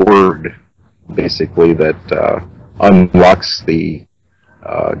secret word, basically, that unlocks the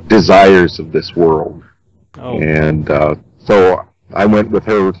desires of this world. Oh. And so I went with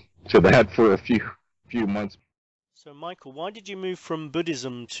her to that for a few months. So, Michael, why did you move from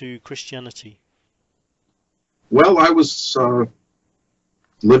Buddhism to Christianity? Well, I was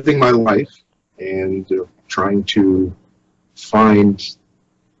living my life and trying to find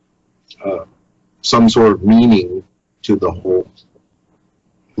some sort of meaning to the whole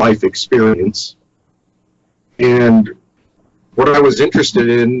life experience. And what I was interested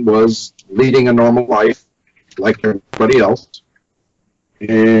in was leading a normal life like everybody else.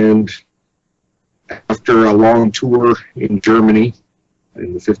 And after a long tour in Germany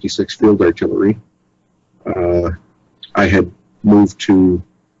in the 56th Field Artillery, I had moved to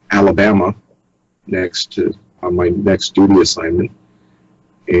Alabama on my next duty assignment,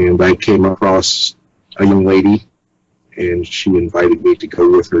 and I came across a young lady, and she invited me to go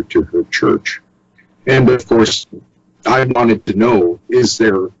with her to her church. And of course, I wanted to know, is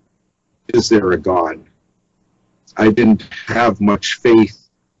there a God? I didn't have much faith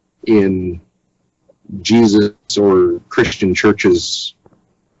in Jesus or Christian churches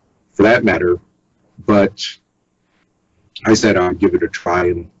for that matter, but I said I'd give it a try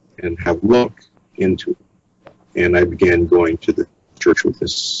and have a look into it. And I began going to the church with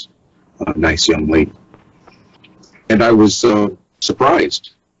this nice young lady. And I was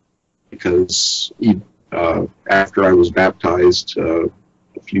surprised because after I was baptized a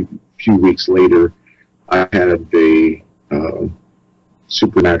few weeks later, I had a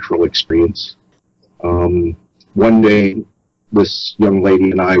supernatural experience. One day, this young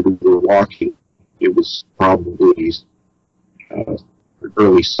lady and I, we were walking. It was probably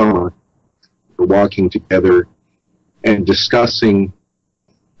early summer. We're walking together and discussing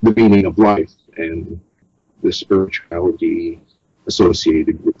the meaning of life and the spirituality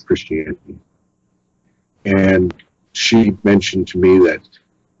associated with Christianity. And she mentioned to me that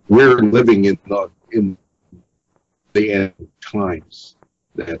we're living in the end times,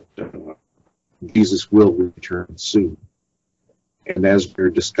 that Jesus will return soon. And as we were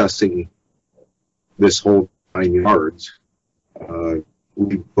discussing this whole 9 yards,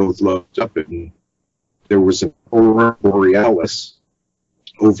 we both looked up and there was an aurora borealis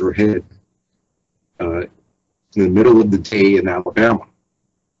overhead in the middle of the day in Alabama.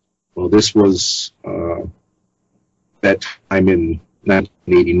 Well, this was that time in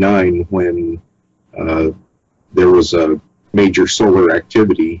 1989 when there was a major solar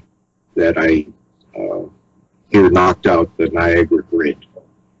activity that I hear knocked out the Niagara grid.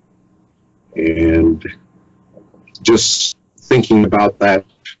 And just thinking about that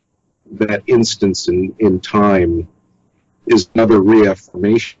instance in time is another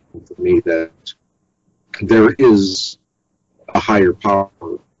reaffirmation for me that there is a higher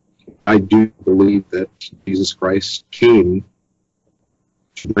power. I do believe that Jesus Christ came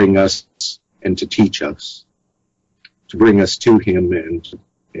to bring us and to teach us, to bring us to him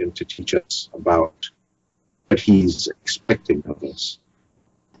and to teach us about what he's expecting of us.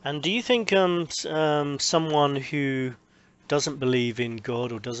 And do you think someone who doesn't believe in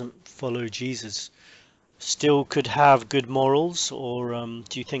God or doesn't follow Jesus still could have good morals, or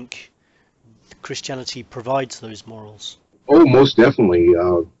do you think Christianity provides those morals? Oh, most definitely.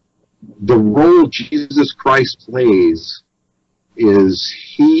 The role Jesus Christ plays is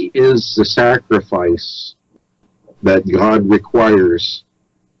he is the sacrifice that God requires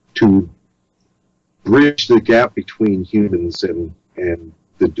to bridge the gap between humans and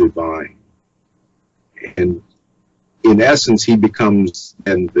the divine. And in essence, he becomes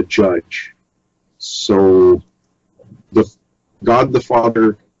then the judge. So God the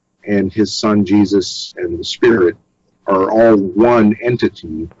Father and his Son Jesus and the Spirit are all one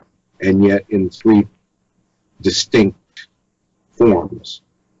entity, and yet in three distinct forms.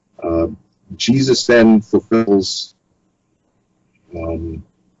 Jesus then fulfills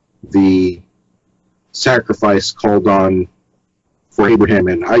the sacrifice called on for Abraham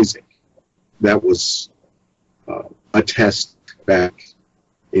and Isaac. That was a test back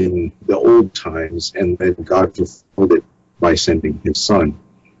in the old times, and then God fulfilled it by sending his Son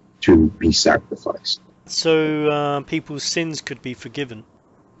to be sacrificed. So people's sins could be forgiven?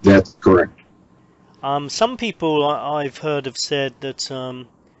 That's correct. Some people I've heard have said that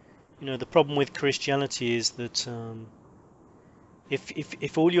the problem with Christianity is that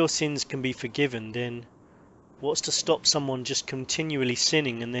if all your sins can be forgiven, then what's to stop someone just continually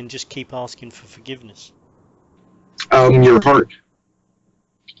sinning and then just keep asking for forgiveness? Your heart.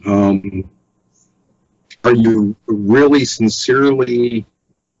 Are you really sincerely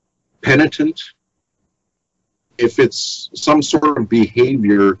penitent? If it's some sort of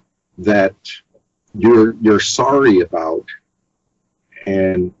behavior that you're sorry about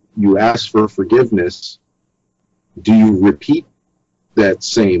and you ask for forgiveness, do you repeat that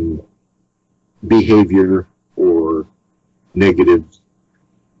same behavior or negative,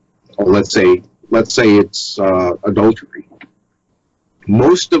 or let's say it's adultery?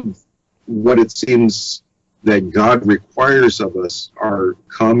 Most of what it seems that God requires of us are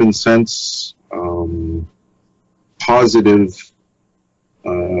common sense, positive,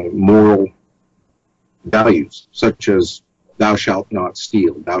 moral values, such as thou shalt not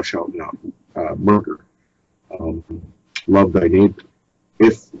steal, thou shalt not murder, love thy neighbor.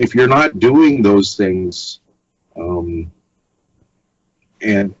 If you're not doing those things and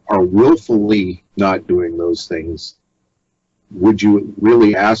are willfully not doing those things, would you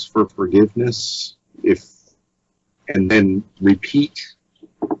really ask for forgiveness and then repeat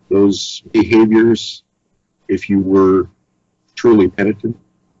those behaviors if you were truly penitent?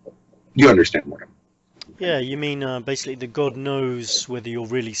 You understand what I mean? Yeah, you mean basically that God knows whether you're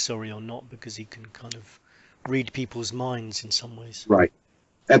really sorry or not, because he can kind of read people's minds in some ways. Right.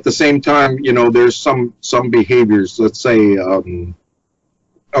 At the same time, there's some behaviors, let's say,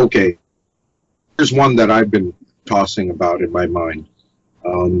 okay, here's one that I've been tossing about in my mind.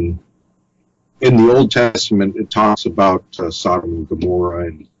 In the Old Testament, it talks about Sodom and Gomorrah,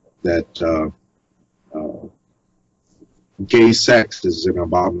 and that gay sex is an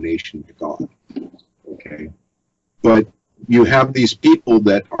abomination to God. Okay, but you have these people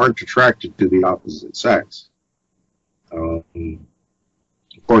that aren't attracted to the opposite sex. Of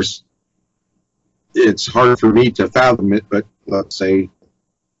course, it's hard for me to fathom it, but let's say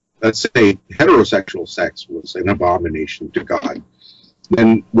heterosexual sex was an abomination to God.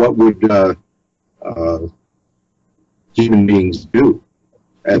 Then what would human beings do?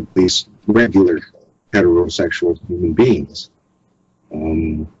 At least regular heterosexual human beings.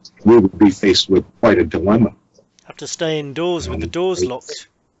 We would be faced with quite a dilemma. Have to stay indoors with the doors locked.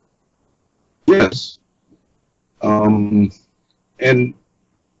 Yes. And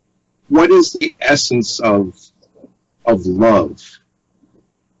what is the essence of of love.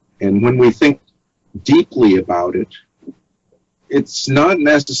 And when we think deeply about it, it's not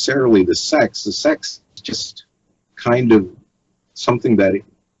necessarily the sex. The sex is just kind of something that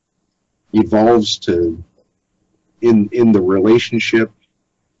evolves to in the relationship,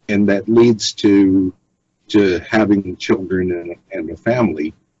 and that leads to having children and a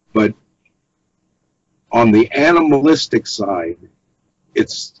family. But on the animalistic side,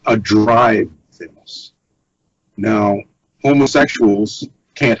 it's a drive within us. Now, homosexuals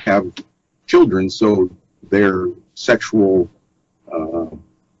can't have children, so their sexual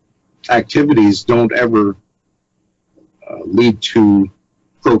activities don't ever lead to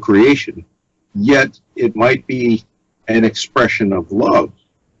procreation. Yet it might be an expression of love.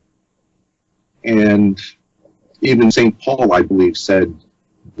 And even St. Paul, I believe, said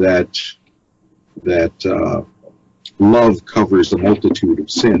that love covers a multitude of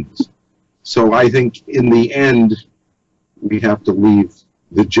sins. So I think in the end, we have to leave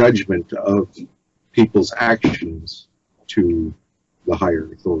the judgment of people's actions to the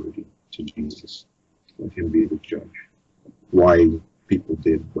higher authority, to Jesus. Let him be the judge. Why people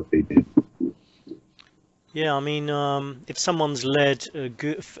did what they did. Yeah, I mean, if someone's led a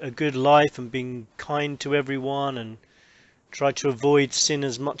good life and been kind to everyone and tried to avoid sin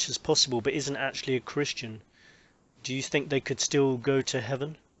as much as possible, but isn't actually a Christian, do you think they could still go to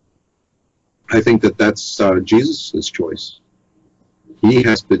heaven? I think that that's Jesus' choice. He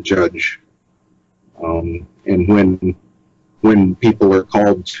has to judge. And when people are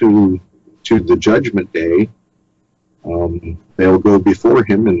called to the judgment day, they'll go before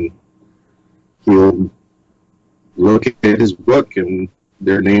him, and he'll look at his book, and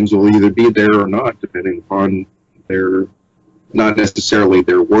their names will either be there or not, depending upon their, not necessarily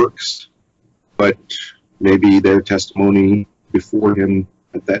their works, but maybe their testimony before him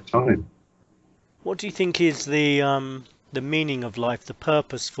at that time. What do you think is the meaning of life, the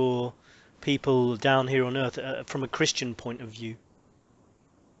purpose for people down here on earth from a Christian point of view?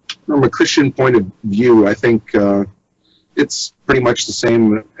 From a Christian point of view, I think it's pretty much the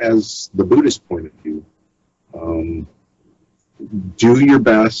same as the Buddhist point of view. Do your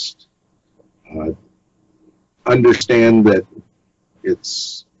best. Understand that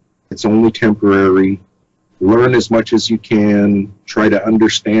it's only temporary. Learn as much as you can. Try to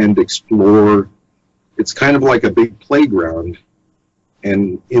understand, explore. It's kind of like a big playground.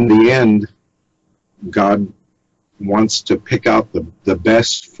 And in the end, God wants to pick out the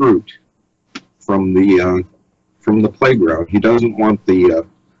best fruit from the playground. He doesn't want the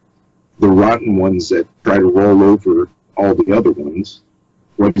rotten ones that try to roll over all the other ones.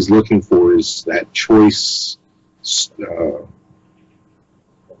 What he's looking for is that choice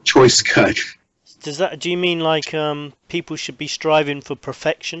cut. Do you mean like people should be striving for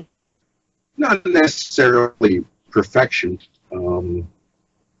perfection? Not necessarily perfection,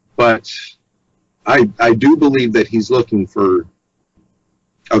 but I do believe that he's looking for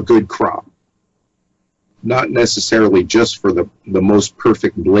a good crop. Not necessarily just for the most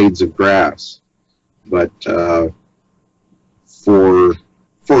perfect blades of grass, but for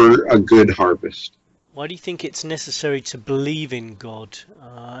a good harvest. Why do you think it's necessary to believe in God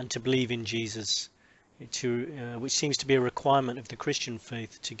and to believe in Jesus, which seems to be a requirement of the Christian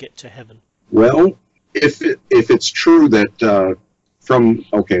faith to get to heaven? Well, if it's true that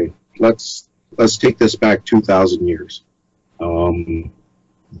let's take this back 2,000 years.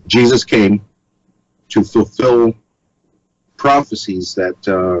 Jesus came to fulfill prophecies that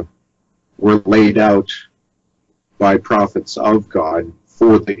were laid out by prophets of God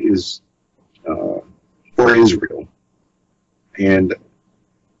for Israel. And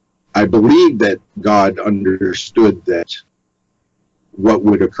I believe that God understood that what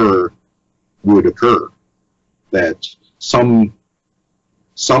would occur, that some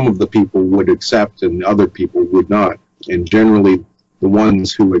of the people would accept and other people would not. And generally the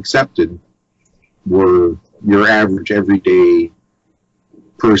ones who accepted were your average everyday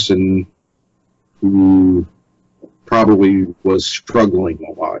person who probably was struggling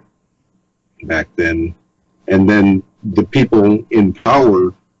a lot back then. And then the people in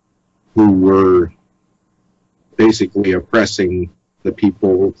power who were basically oppressing the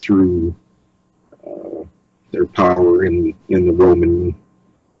people through their power in the Roman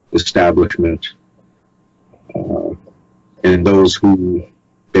establishment, and those who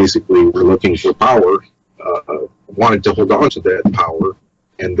basically were looking for power wanted to hold on to that power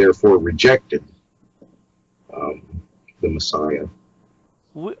and therefore rejected the Messiah.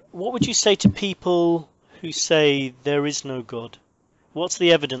 What would you say to people who say there is no God? What's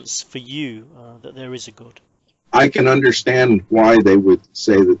the evidence for you that there is a God? I can understand why they would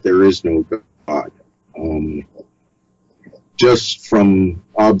say that there is no God. just from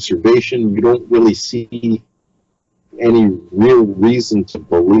observation, you don't really see any real reason to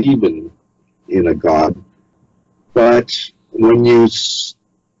believe in a God. But when you,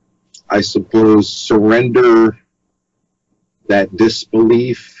 I suppose, surrender that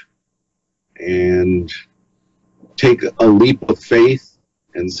disbelief and take a leap of faith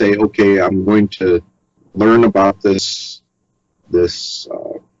and say, okay, I'm going to learn about this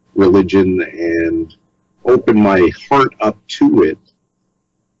religion and open my heart up to it,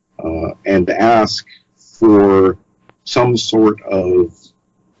 and ask for some sort of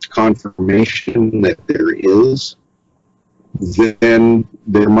confirmation that there is, then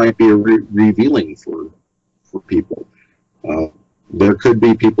there might be a revealing for people. There could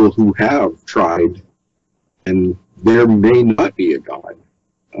be people who have tried, and there may not be a God.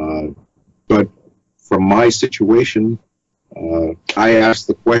 But from my situation, I asked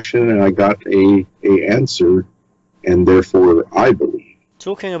the question and I got a answer, and therefore I believe.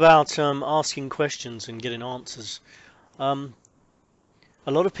 Talking about asking questions and getting answers,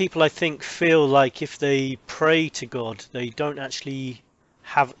 a lot of people, I think, feel like if they pray to God, they don't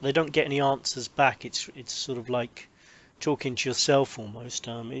get any answers back. It's sort of like talking to yourself almost.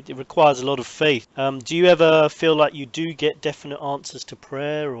 It requires a lot of faith. Do you ever feel like you do get definite answers to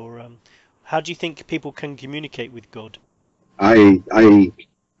prayer, or how do you think people can communicate with God? I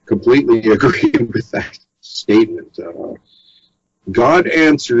completely agree with that statement. God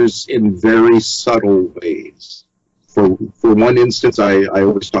answers in very subtle ways. For one instance, I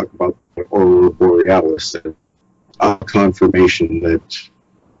always talk about the aurora borealis, a confirmation that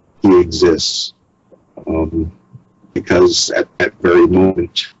he exists, because at that very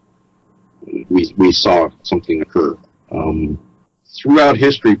moment we saw something occur. Throughout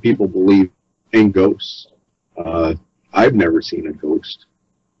history, people believe in ghosts. I've never seen a ghost,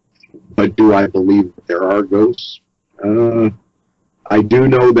 but do I believe that there are ghosts? I do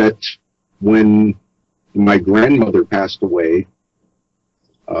know that when my grandmother passed away,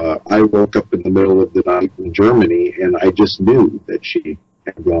 I woke up in the middle of the night in Germany, and I just knew that she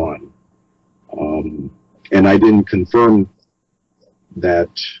had gone. And I didn't confirm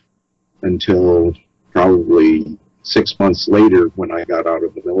that until probably 6 months later, when I got out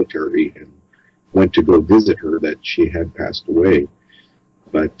of the military and went to go visit her, that she had passed away.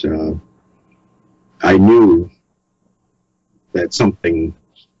 But I knew that something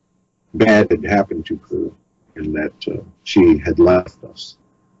bad had happened to her, and that she had left us.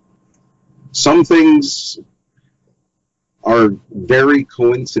 Some things are very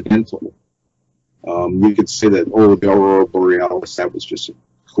coincidental. You could say that, oh, the aurora borealis, that was just a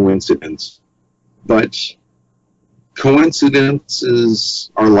coincidence. But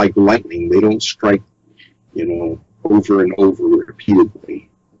coincidences are like lightning. They don't strike, over and over repeatedly,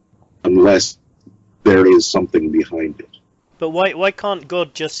 unless there is something behind it. But why can't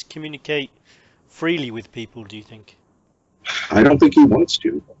God just communicate freely with people, do you think? I don't think he wants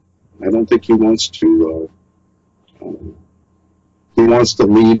to. I don't think he wants to. He wants to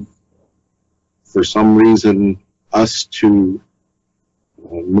lead, for some reason, us to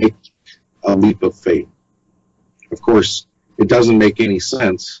make a leap of faith. Of course, it doesn't make any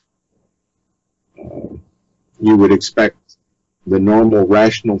sense. You would expect the normal,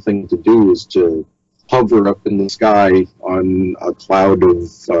 rational thing to do is to hover up in the sky on a cloud of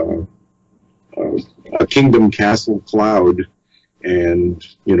a kingdom castle cloud, and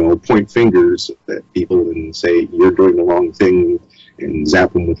point fingers at people and say you're doing the wrong thing, and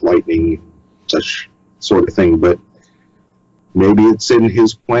zap them with lightning, such sort of thing. But maybe it's in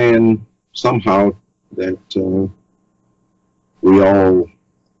his plan somehow that we all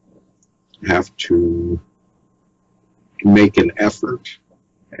have to make an effort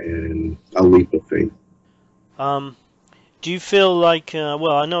and a leap of faith. Do you feel like,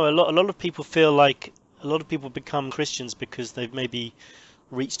 well, I know a lot of people feel like a lot of people become Christians because they've maybe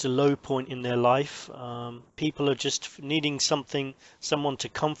reached a low point in their life. People are just needing someone to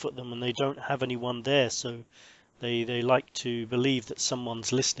comfort them, and they don't have anyone there, so they like to believe that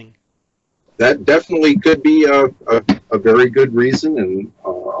someone's listening. That definitely could be a very good reason, and a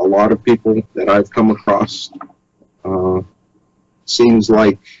lot of people that I've come across, seems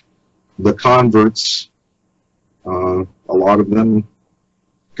like the converts, a lot of them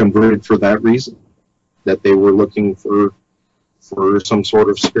converted for that reason, that they were looking for some sort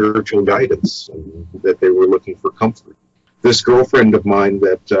of spiritual guidance, and that they were looking for comfort. This girlfriend of mine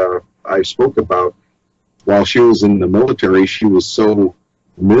that I spoke about, while she was in the military, she was so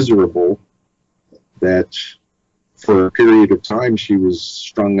miserable that for a period of time she was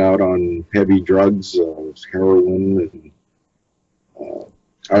strung out on heavy drugs, heroin and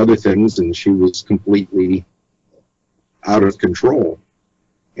other things, and she was completely out of control.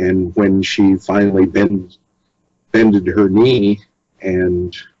 And when she finally bended her knee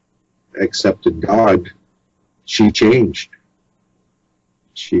and accepted God, she changed.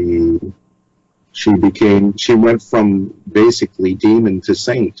 She went from basically demon to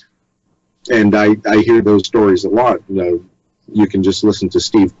saint. And I hear those stories a lot. You can just listen to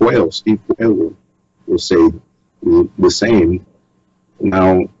Steve Quayle. Steve Quayle will say the same.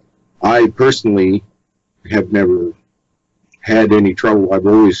 Now, I personally have never had any trouble. I've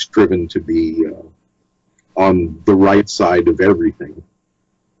always striven to be on the right side of everything.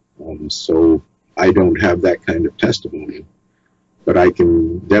 So I don't have that kind of testimony. But I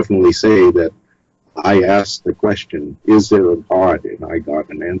can definitely say that I asked the question, is there a God? And I got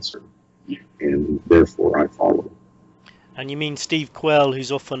an answer. And therefore I followed. And you mean Steve Quayle,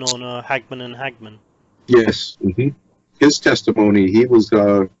 who's often on Hagman and Hagman? Yes. Mm-hmm. His testimony, he was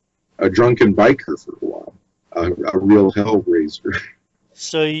a drunken biker for a while, a real hellraiser.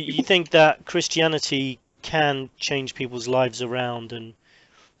 So you think that Christianity can change people's lives around and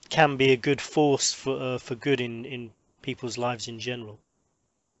can be a good force for good in people's lives in general?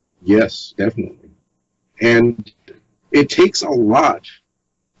 Yes, definitely. And it takes a lot.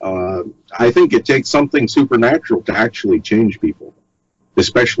 I think it takes something supernatural to actually change people,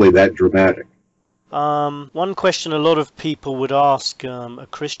 especially that dramatic. One question a lot of people would ask a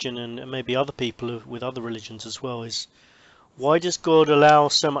Christian and maybe other people with other religions as well is, why does God allow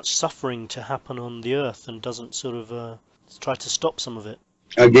so much suffering to happen on the earth and doesn't sort of try to stop some of it?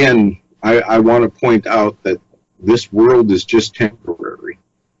 Again, I want to point out that this world is just temporary,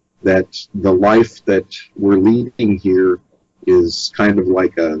 that the life that we're leading here is kind of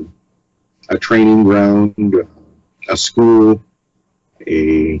like a training ground, a school,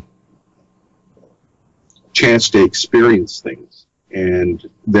 a chance to experience things. And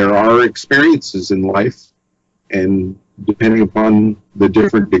there are experiences in life, and depending upon the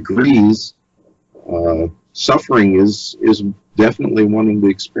different degrees, suffering is definitely one of the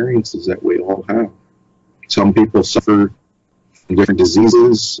experiences that we all have. Some people suffer from different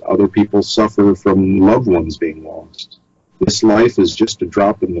diseases, other people suffer from loved ones being lost. This life is just a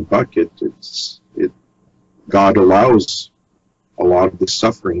drop in the bucket. God allows a lot of the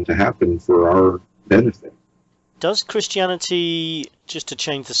suffering to happen for our benefit. Does Christianity, just to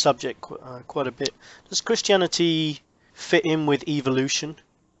change the subject quite a bit, does Christianity fit in with evolution?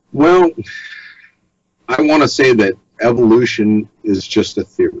 Well, I want to say that evolution is just a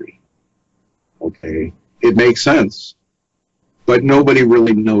theory. Okay? It makes sense, but nobody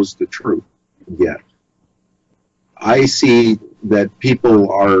really knows the truth yet. I see that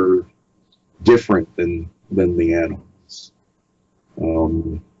people are different than the animals.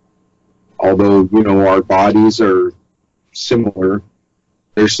 Although, our bodies are similar,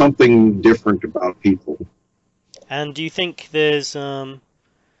 there's something different about people. And do you think there's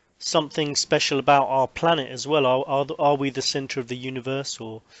something special about our planet as well? Are we the center of the universe,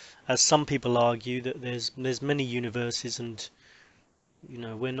 or as some people argue that there's many universes and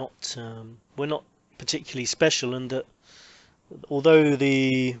we're not particularly special, and that although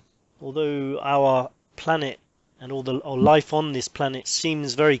our planet and all life on this planet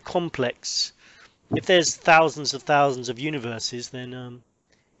seems very complex, if there's thousands of universes, then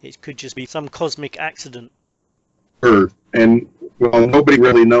it could just be some cosmic accident. Sure. And well, nobody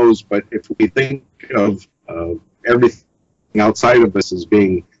really knows, but if we think of everything outside of us as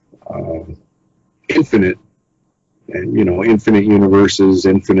being infinite, and infinite universes,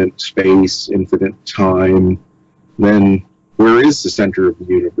 infinite space, infinite time, then where is the center of the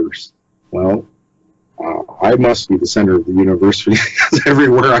universe? Well, I must be the center of the universe, because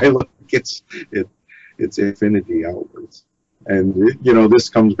everywhere I look, it's infinity outwards. And this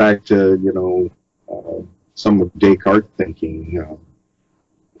comes back to some of Descartes' thinking.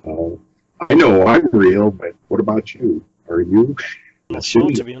 I know I'm real, but what about you? Are you? Not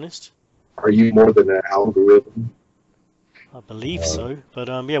sure, to be honest. Are you more than an algorithm? I believe so, but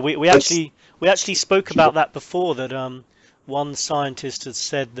yeah, we actually spoke about that before. That one scientist had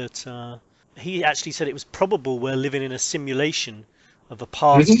said that he actually said it was probable we're living in a simulation of a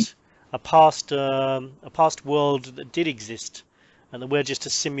past world that did exist, and that we're just a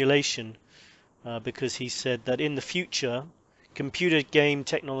simulation. Because he said that in the future, computer game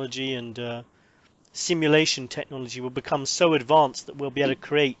technology and simulation technology will become so advanced that we'll be able to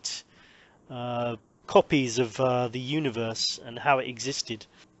create copies of the universe and how it existed.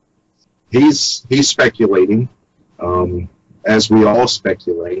 He's speculating, as we all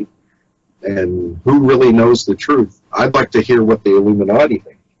speculate, and who really knows the truth? I'd like to hear what the Illuminati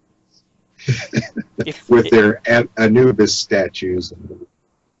think with their Anubis statues.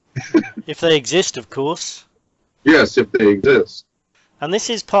 If they exist, of course. Yes, if they exist. And this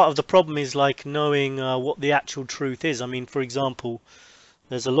is part of the problem, is like knowing what the actual truth is. I mean, for example,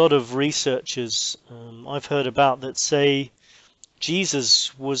 there's a lot of researchers I've heard about that say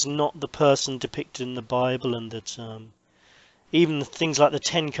Jesus was not the person depicted in the Bible, and that even things like the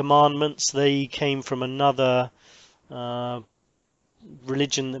Ten Commandments, they came from another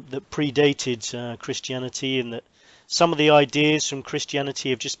religion that predated Christianity, and that some of the ideas from Christianity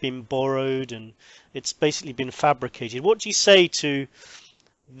have just been borrowed and it's basically been fabricated. What do you say to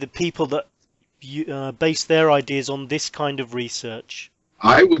the people that base their ideas on this kind of research?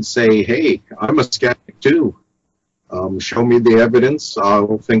 I would say, hey, I'm a skeptic too. Show me the evidence,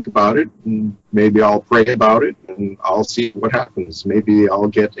 I'll think about it, and maybe I'll pray about it, and I'll see what happens. Maybe I'll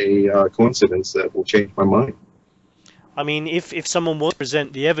get a coincidence that will change my mind. I mean, if someone wants to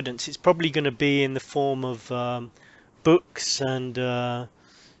present the evidence, it's probably going to be in the form of books and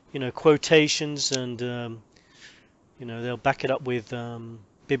quotations, and they'll back it up with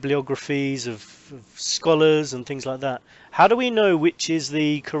bibliographies of scholars and things like that. How do we know which is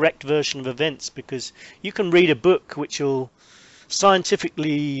the correct version of events? Because you can read a book which will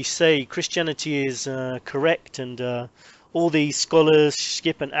scientifically say Christianity is correct, and all the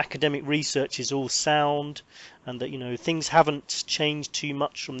scholarship and academic research is all sound, and that things haven't changed too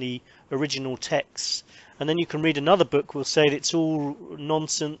much from the original texts. And then you can read another book will say that it's all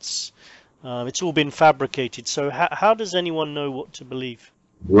nonsense, it's all been fabricated. So how does anyone know what to believe?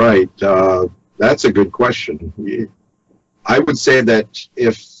 Right. That's a good question. I would say that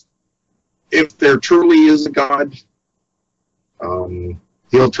if there truly is a God,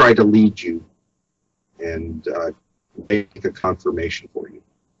 he'll try to lead you and make a confirmation for you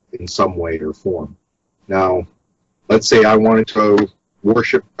in some way or form. Now, let's say I wanted to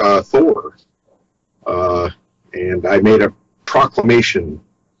worship Thor, and I made a proclamation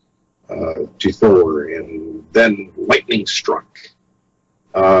to Thor, and then lightning struck.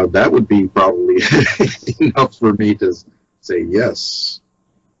 That would be probably enough for me to say, yes,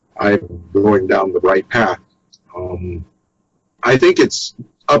 I'm going down the right path. I think it's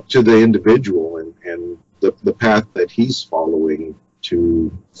up to the individual and the path that he's following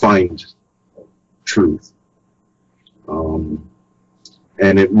to find truth.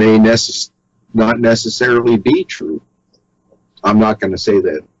 And it may not necessarily be true. I'm not going to say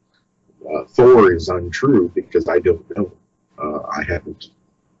that Thor is untrue, because I don't know. I haven't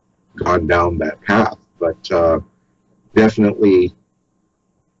gone down that path, but definitely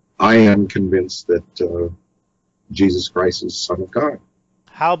I am convinced that Jesus Christ is the Son of God.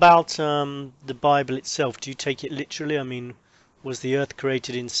 How about the Bible itself? Do you take it literally? I mean, was the earth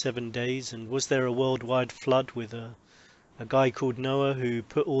created in 7 days, and was there a worldwide flood with a guy called Noah who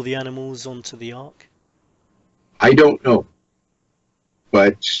put all the animals onto the ark? I don't know,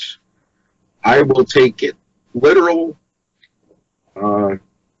 but I will take it literal,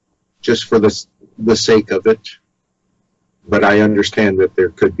 just for the sake of it. But I understand that there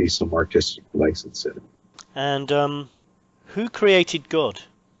could be some artistic license in it. And who created God?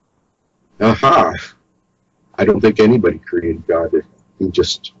 Aha! I don't think anybody created God. He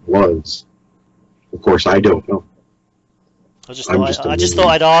just was. Of course, I don't know. I just thought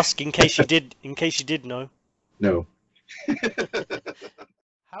I'd ask in case you did. In case you did know. No.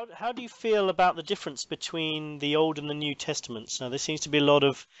 How do you feel about the difference between the Old and the New Testaments? Now, there seems to be a lot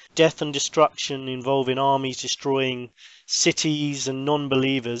of death and destruction involving armies destroying cities and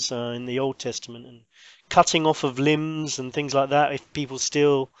non-believers in the Old Testament, and cutting off of limbs and things like that if people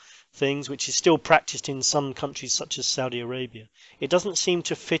steal things, which is still practiced in some countries such as Saudi Arabia. It doesn't seem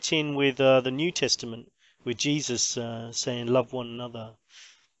to fit in with the New Testament, with Jesus saying love one another.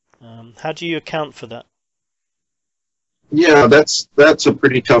 How do you account for that? Yeah, that's a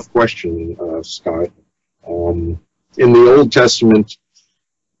pretty tough question, Scott. In the Old Testament,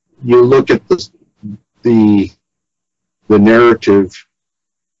 you look at the narrative,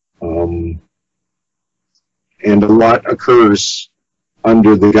 and a lot occurs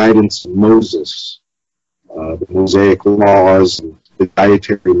under the guidance of Moses. The Mosaic laws, and the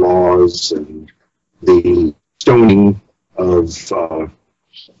dietary laws, and the stoning of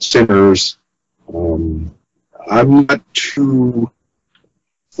sinners. I'm not too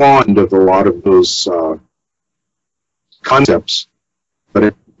fond of a lot of those concepts,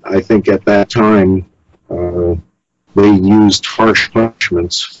 but I think at that time they used harsh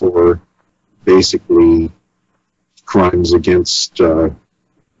punishments for basically crimes against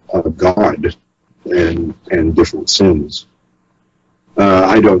God and different sins.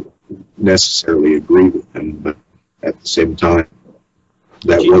 I don't necessarily agree with them, but at the same time,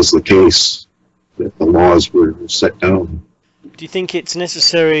 that was the case, that the laws were set down. Do you think it's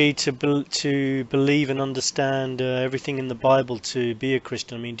necessary to believe and understand everything in the Bible to be a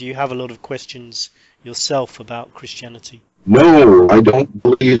Christian? I mean, do you have a lot of questions yourself about Christianity? No, I don't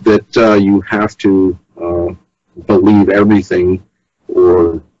believe that you have to believe everything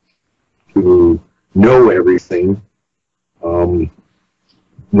or to know everything.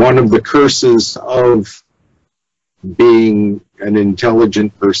 One of the curses of being an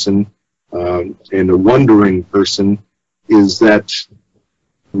intelligent person and a wondering person is that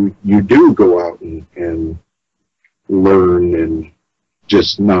you do go out and learn and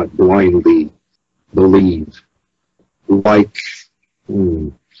just not blindly believe. Like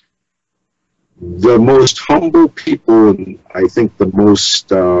the most humble people, and I think the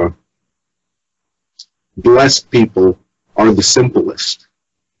most blessed people are the simplest.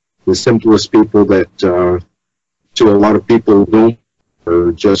 The simplest people that to a lot of people don't,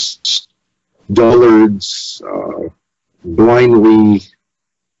 are just dullards, blindly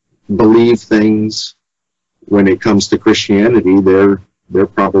believe things. When it comes to Christianity, they're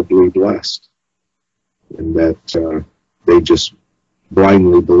probably blessed, and that they just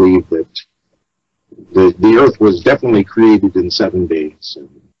blindly believe that the earth was definitely created in 7 days. And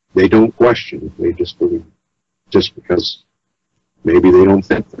they don't question; they just believe, just because maybe they don't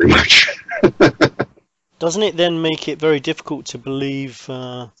think very much. Doesn't it then make it very difficult to believe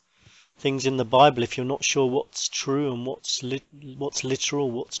things in the Bible if you're not sure what's true and what's literal,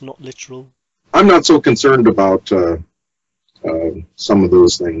 what's not literal? I'm not so concerned about some of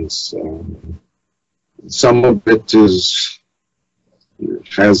those things. Some of it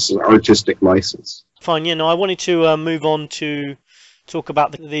has artistic license. Fine, yeah. No, I wanted to move on to talk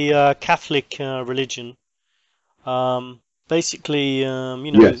about the Catholic religion. Basically, you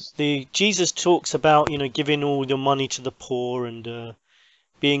know, Yes. Jesus talks about, you know, giving all your money to the poor and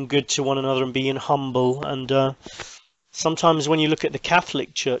being good to one another and being humble. And sometimes when you look at the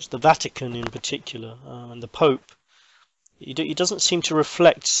Catholic Church, the Vatican in particular, and the Pope, it doesn't seem to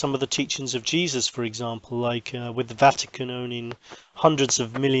reflect some of the teachings of Jesus, for example, like with the Vatican owning hundreds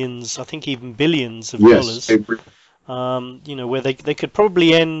of millions, I think even billions of dollars. Yes, I agree. You know, where they could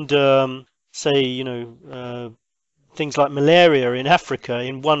probably end, say, you know, things like malaria in Africa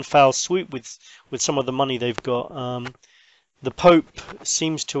in one foul swoop with some of the money they've got. The Pope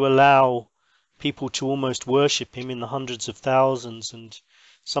seems to allow people to almost worship him in the hundreds of thousands, and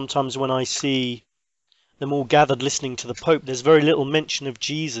sometimes when I see them all gathered listening to the Pope, there's very little mention of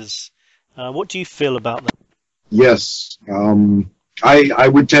Jesus. What do you feel about that? Yes, I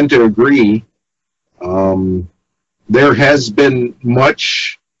would tend to agree. There has been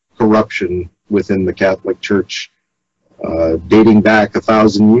much corruption within the Catholic Church, dating back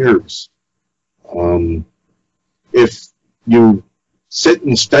 1,000 years. If you sit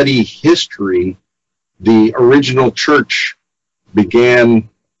and study history, the original church began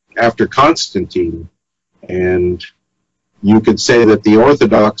after Constantine, and you could say that the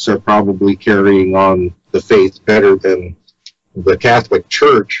Orthodox are probably carrying on the faith better than the Catholic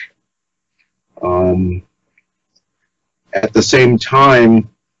Church. At the same time,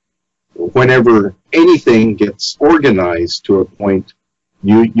 whenever anything gets organized to a point,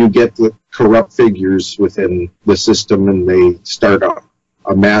 you get the corrupt figures within the system, and they start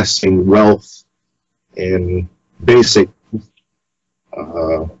amassing wealth and basic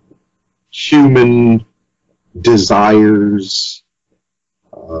human desires,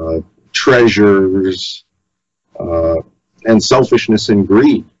 treasures, and selfishness and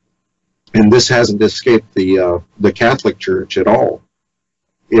greed. And this hasn't escaped the Catholic Church at all.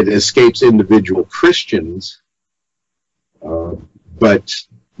 It escapes individual Christians, but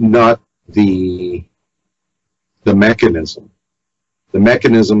not the mechanism. The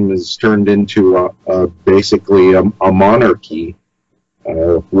mechanism is turned into basically a monarchy,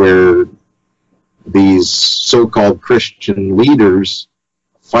 where these so-called Christian leaders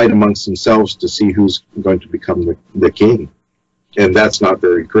fight amongst themselves to see who's going to become the king, and that's not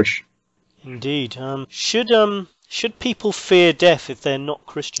very Christian. Indeed. Should people fear death if they're not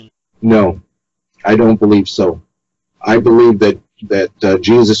Christian? No, I don't believe so. I believe that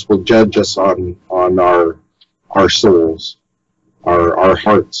Jesus will judge us on our souls, our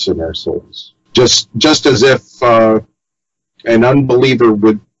hearts and our souls. Just as if an unbeliever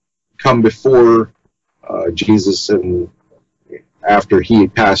would come before Jesus and after he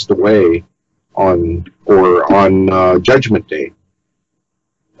passed away on Judgment Day,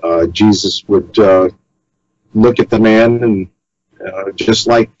 Jesus would look at the man, and just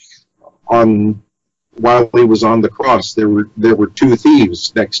like while he was on the cross, there were two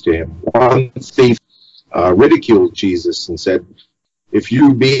thieves next to him. One thief ridiculed Jesus and said, "If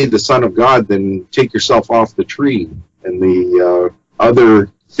you be the Son of God, then take yourself off the tree." And the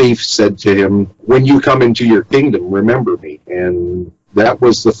other thief said to him, when you come into your kingdom, remember me. And that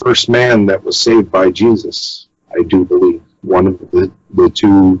was the first man that was saved by Jesus, I do believe, one of the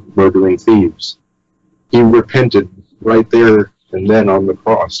two murdering thieves. He repented right there and then on the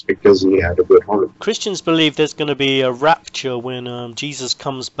cross because he had a good heart. Christians believe there's going to be a rapture when Jesus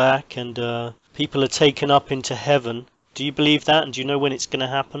comes back and people are taken up into heaven. Do you believe that, and do you know when it's going to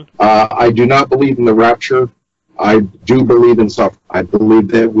happen? I do not believe in the rapture. I do believe in suffering. I believe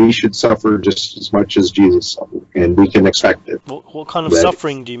that we should suffer just as much as Jesus suffered, and we can expect it. What kind of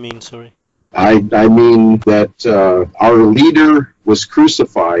suffering do you mean, sorry? I mean that our leader was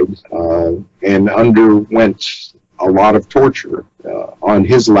crucified and underwent a lot of torture on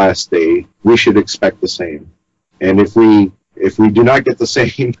his last day. We should expect the same. And if we do not get the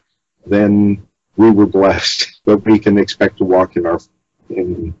same, then we were blessed. But we can expect to walk in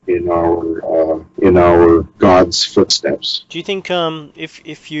our God's footsteps. Do you think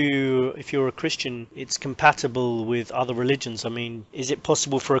if you're a Christian, it's compatible with other religions? I mean, is it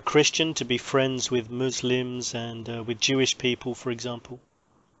possible for a Christian to be friends with Muslims and with Jewish people, for example?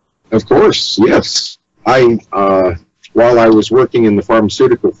 Of course, yes. While I was working in the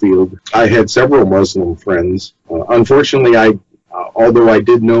pharmaceutical field, I had several Muslim friends. Unfortunately, although I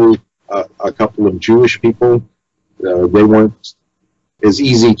did know a couple of Jewish people, they weren't as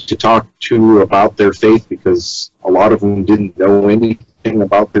easy to talk to about their faith because a lot of them didn't know anything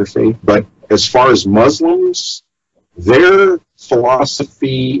about their faith. But as far as Muslims, their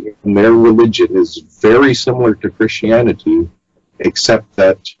philosophy and their religion is very similar to Christianity, except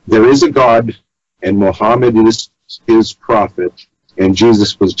that there is a God and Muhammad is his prophet, and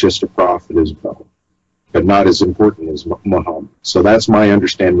Jesus was just a prophet as well, but not as important as Muhammad. So that's my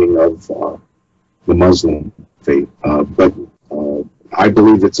understanding of the Muslim faith. But I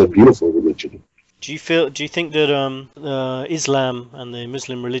believe it's a beautiful religion. Do you think that Islam and the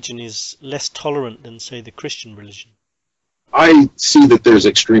Muslim religion is less tolerant than, say, the Christian religion? I see that there's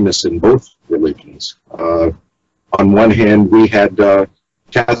extremists in both religions. On one hand, we had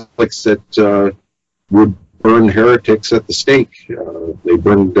Catholics that would burn heretics at the stake. They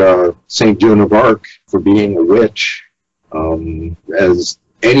burned St. Joan of Arc for being a witch. As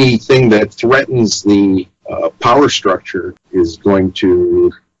anything that threatens the power structure is going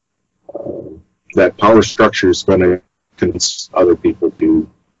to, that power structure is going to convince other people to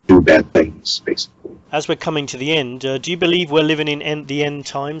do bad things, basically. As we're coming to the end, do you believe we're living in the end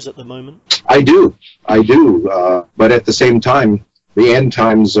times at the moment? I do. But at the same time, the end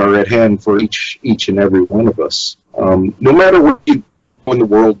times are at hand for each and every one of us. No matter where you go in the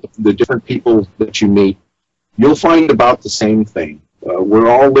world, the different people that you meet, you'll find about the same thing. We're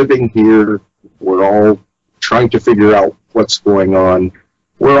all living here. We're all trying to figure out what's going on.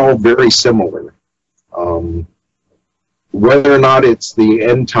 We're all very similar. Whether or not it's the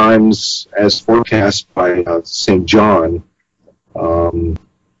end times as forecast by St. John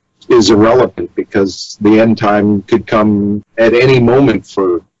is irrelevant, because the end time could come at any moment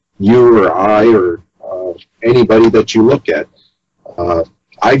for you or I or anybody that you look at.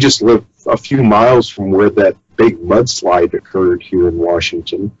 I just live a few miles from where that big mudslide occurred here in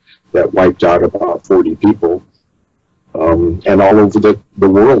Washington that wiped out about 40 people. And all over the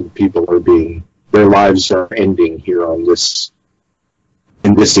world, people are their lives are ending here on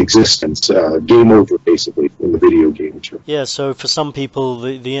in this existence. Game over, basically, in the video game term. Yeah, so for some people,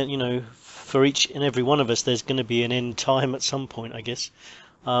 for each and every one of us, there's going to be an end time at some point, I guess.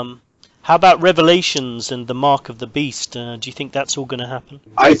 How about Revelations and the mark of the beast? Do you think that's all going to happen?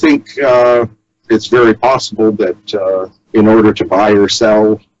 I think it's very possible that in order to buy or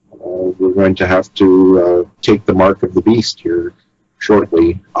sell, we're going to have to take the mark of the beast here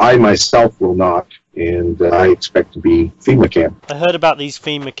shortly. I myself will not, and I expect to be FEMA camp. I heard about these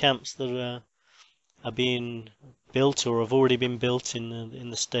FEMA camps that are being built or have already been built in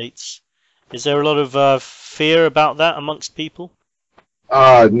the States. Is there a lot of fear about that amongst people?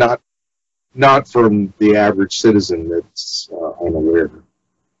 Not from the average citizen that's unaware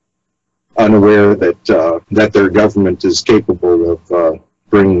that their government is capable of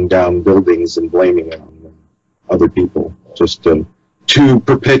bringing down buildings and blaming it on other people, just to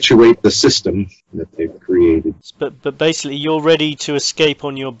perpetuate the system that they've created. But basically, you're ready to escape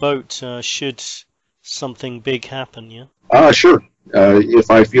on your boat should something big happen, yeah? Sure. If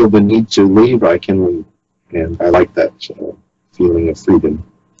I feel the need to leave, I can leave, and I like that feeling of freedom.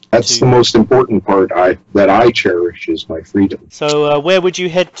 That's the most important part that I cherish, is my freedom. So where would you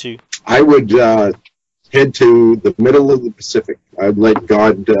head to? I would head to the middle of the Pacific. I'd let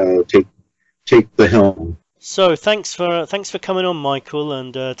God take the helm So thanks for coming on, Michael,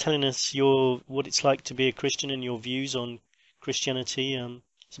 and telling us what it's like to be a Christian and your views on Christianity.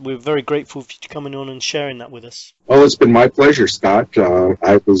 So we're very grateful for you coming on and sharing that with us. Well, it's been my pleasure, Scott.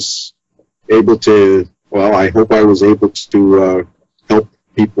 I was able to, well, I hope I was able to help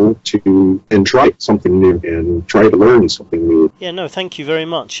people and try something new and try to learn something new. Yeah, no, thank you very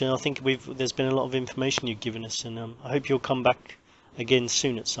much. I think there's been a lot of information you've given us, and I hope you'll come back again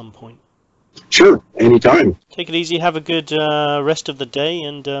soon at some point. Sure, anytime. Take it easy. Have a good rest of the day,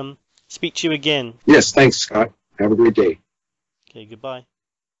 and speak to you again. Yes, thanks, Scott. Have a great day. Okay, goodbye.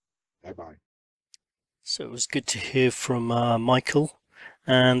 Bye-bye. So it was good to hear from Michael.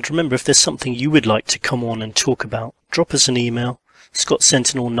 And remember, if there's something you would like to come on and talk about, drop us an email,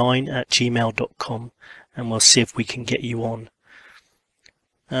 scottsentinel9@gmail.com, and we'll see if we can get you on.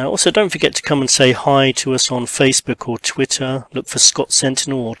 Also, don't forget to come and say hi to us on Facebook or Twitter. Look for Scott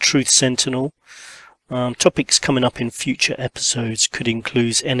Sentinel or Truth Sentinel. Topics coming up in future episodes could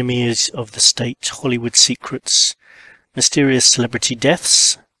include enemies of the state, Hollywood secrets, mysterious celebrity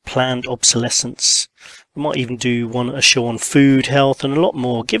deaths, planned obsolescence. We might even do a show on food, health, and a lot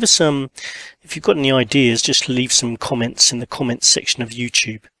more. Give us if you've got any ideas, just leave some comments in the comments section of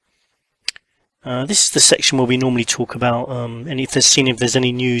YouTube. This is the section where we normally talk about if there's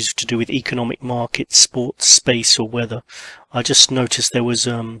any news to do with economic markets, sports, space, or weather. I just noticed there was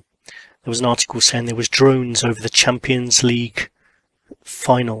an article saying there was drones over the Champions League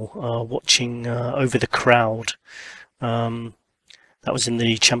final, watching over the crowd. That was in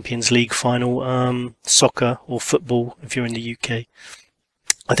the Champions League final, soccer or football if you're in the UK.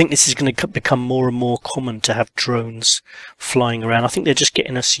 I think this is going to become more and more common to have drones flying around. I think they're just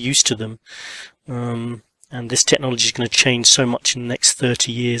getting us used to them. And this technology is going to change so much in the next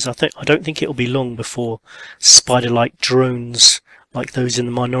 30 years. I don't think it'll be long before spider-like drones like those in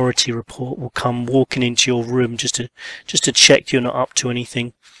the Minority Report will come walking into your room just to check you're not up to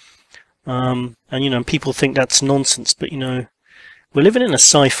anything. And people think that's nonsense, but we're living in a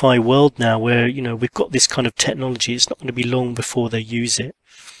sci-fi world now where we've got this kind of technology. It's not going to be long before they use it.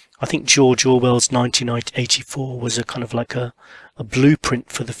 I think George Orwell's 1984 was a kind of like a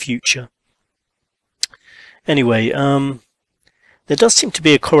blueprint for the future. Anyway, there does seem to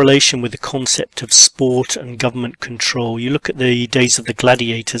be a correlation with the concept of sport and government control. You look at the days of the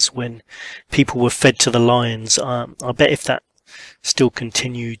gladiators when people were fed to the lions. I bet if that still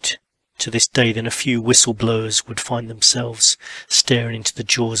continued to this day, then a few whistleblowers would find themselves staring into the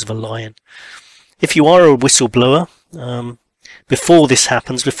jaws of a lion. If you are a whistleblower, before this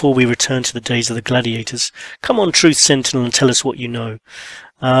happens, before we return to the days of the gladiators, come on Truth Sentinel and tell us what you know.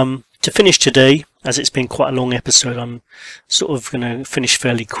 To finish today, as it's been quite a long episode, I'm sort of going to finish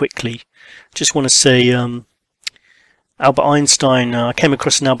fairly quickly. Just want to say Albert Einstein, I came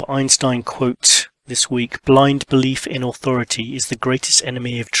across an Albert Einstein quote this week: blind belief in authority is the greatest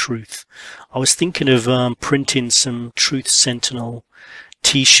enemy of truth. I was thinking of printing some Truth Sentinel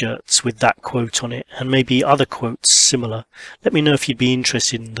t-shirts with that quote on it, and maybe other quotes similar. Let me know if you'd be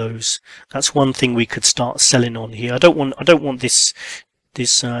interested in those. That's one thing we could start selling on here. I don't want this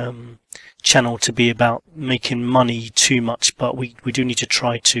channel to be about making money too much, but we do need to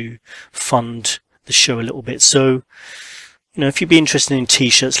try to fund the show a little bit. So if you'd be interested in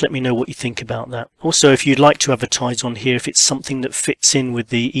t-shirts, let me know what you think about that. Also, if you'd like to advertise on here, if it's something that fits in with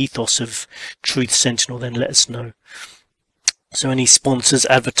the ethos of Truth Sentinel, then let us know. So any sponsors,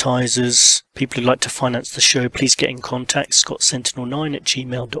 advertisers, people who'd like to finance the show, please get in contact,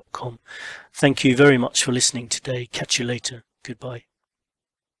 scottsentinel9@gmail.com. Thank you very much for listening today. Catch you later. Goodbye.